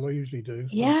there as well. I usually do. So.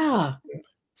 Yeah.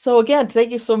 So again, thank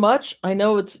you so much. I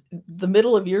know it's the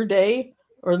middle of your day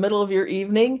or the middle of your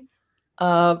evening.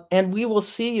 And we will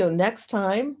see you next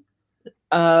time,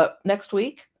 next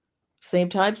week. Same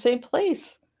time, same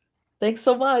place. Thanks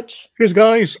so much. Cheers,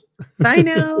 guys. Bye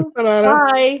now.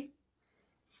 Bye.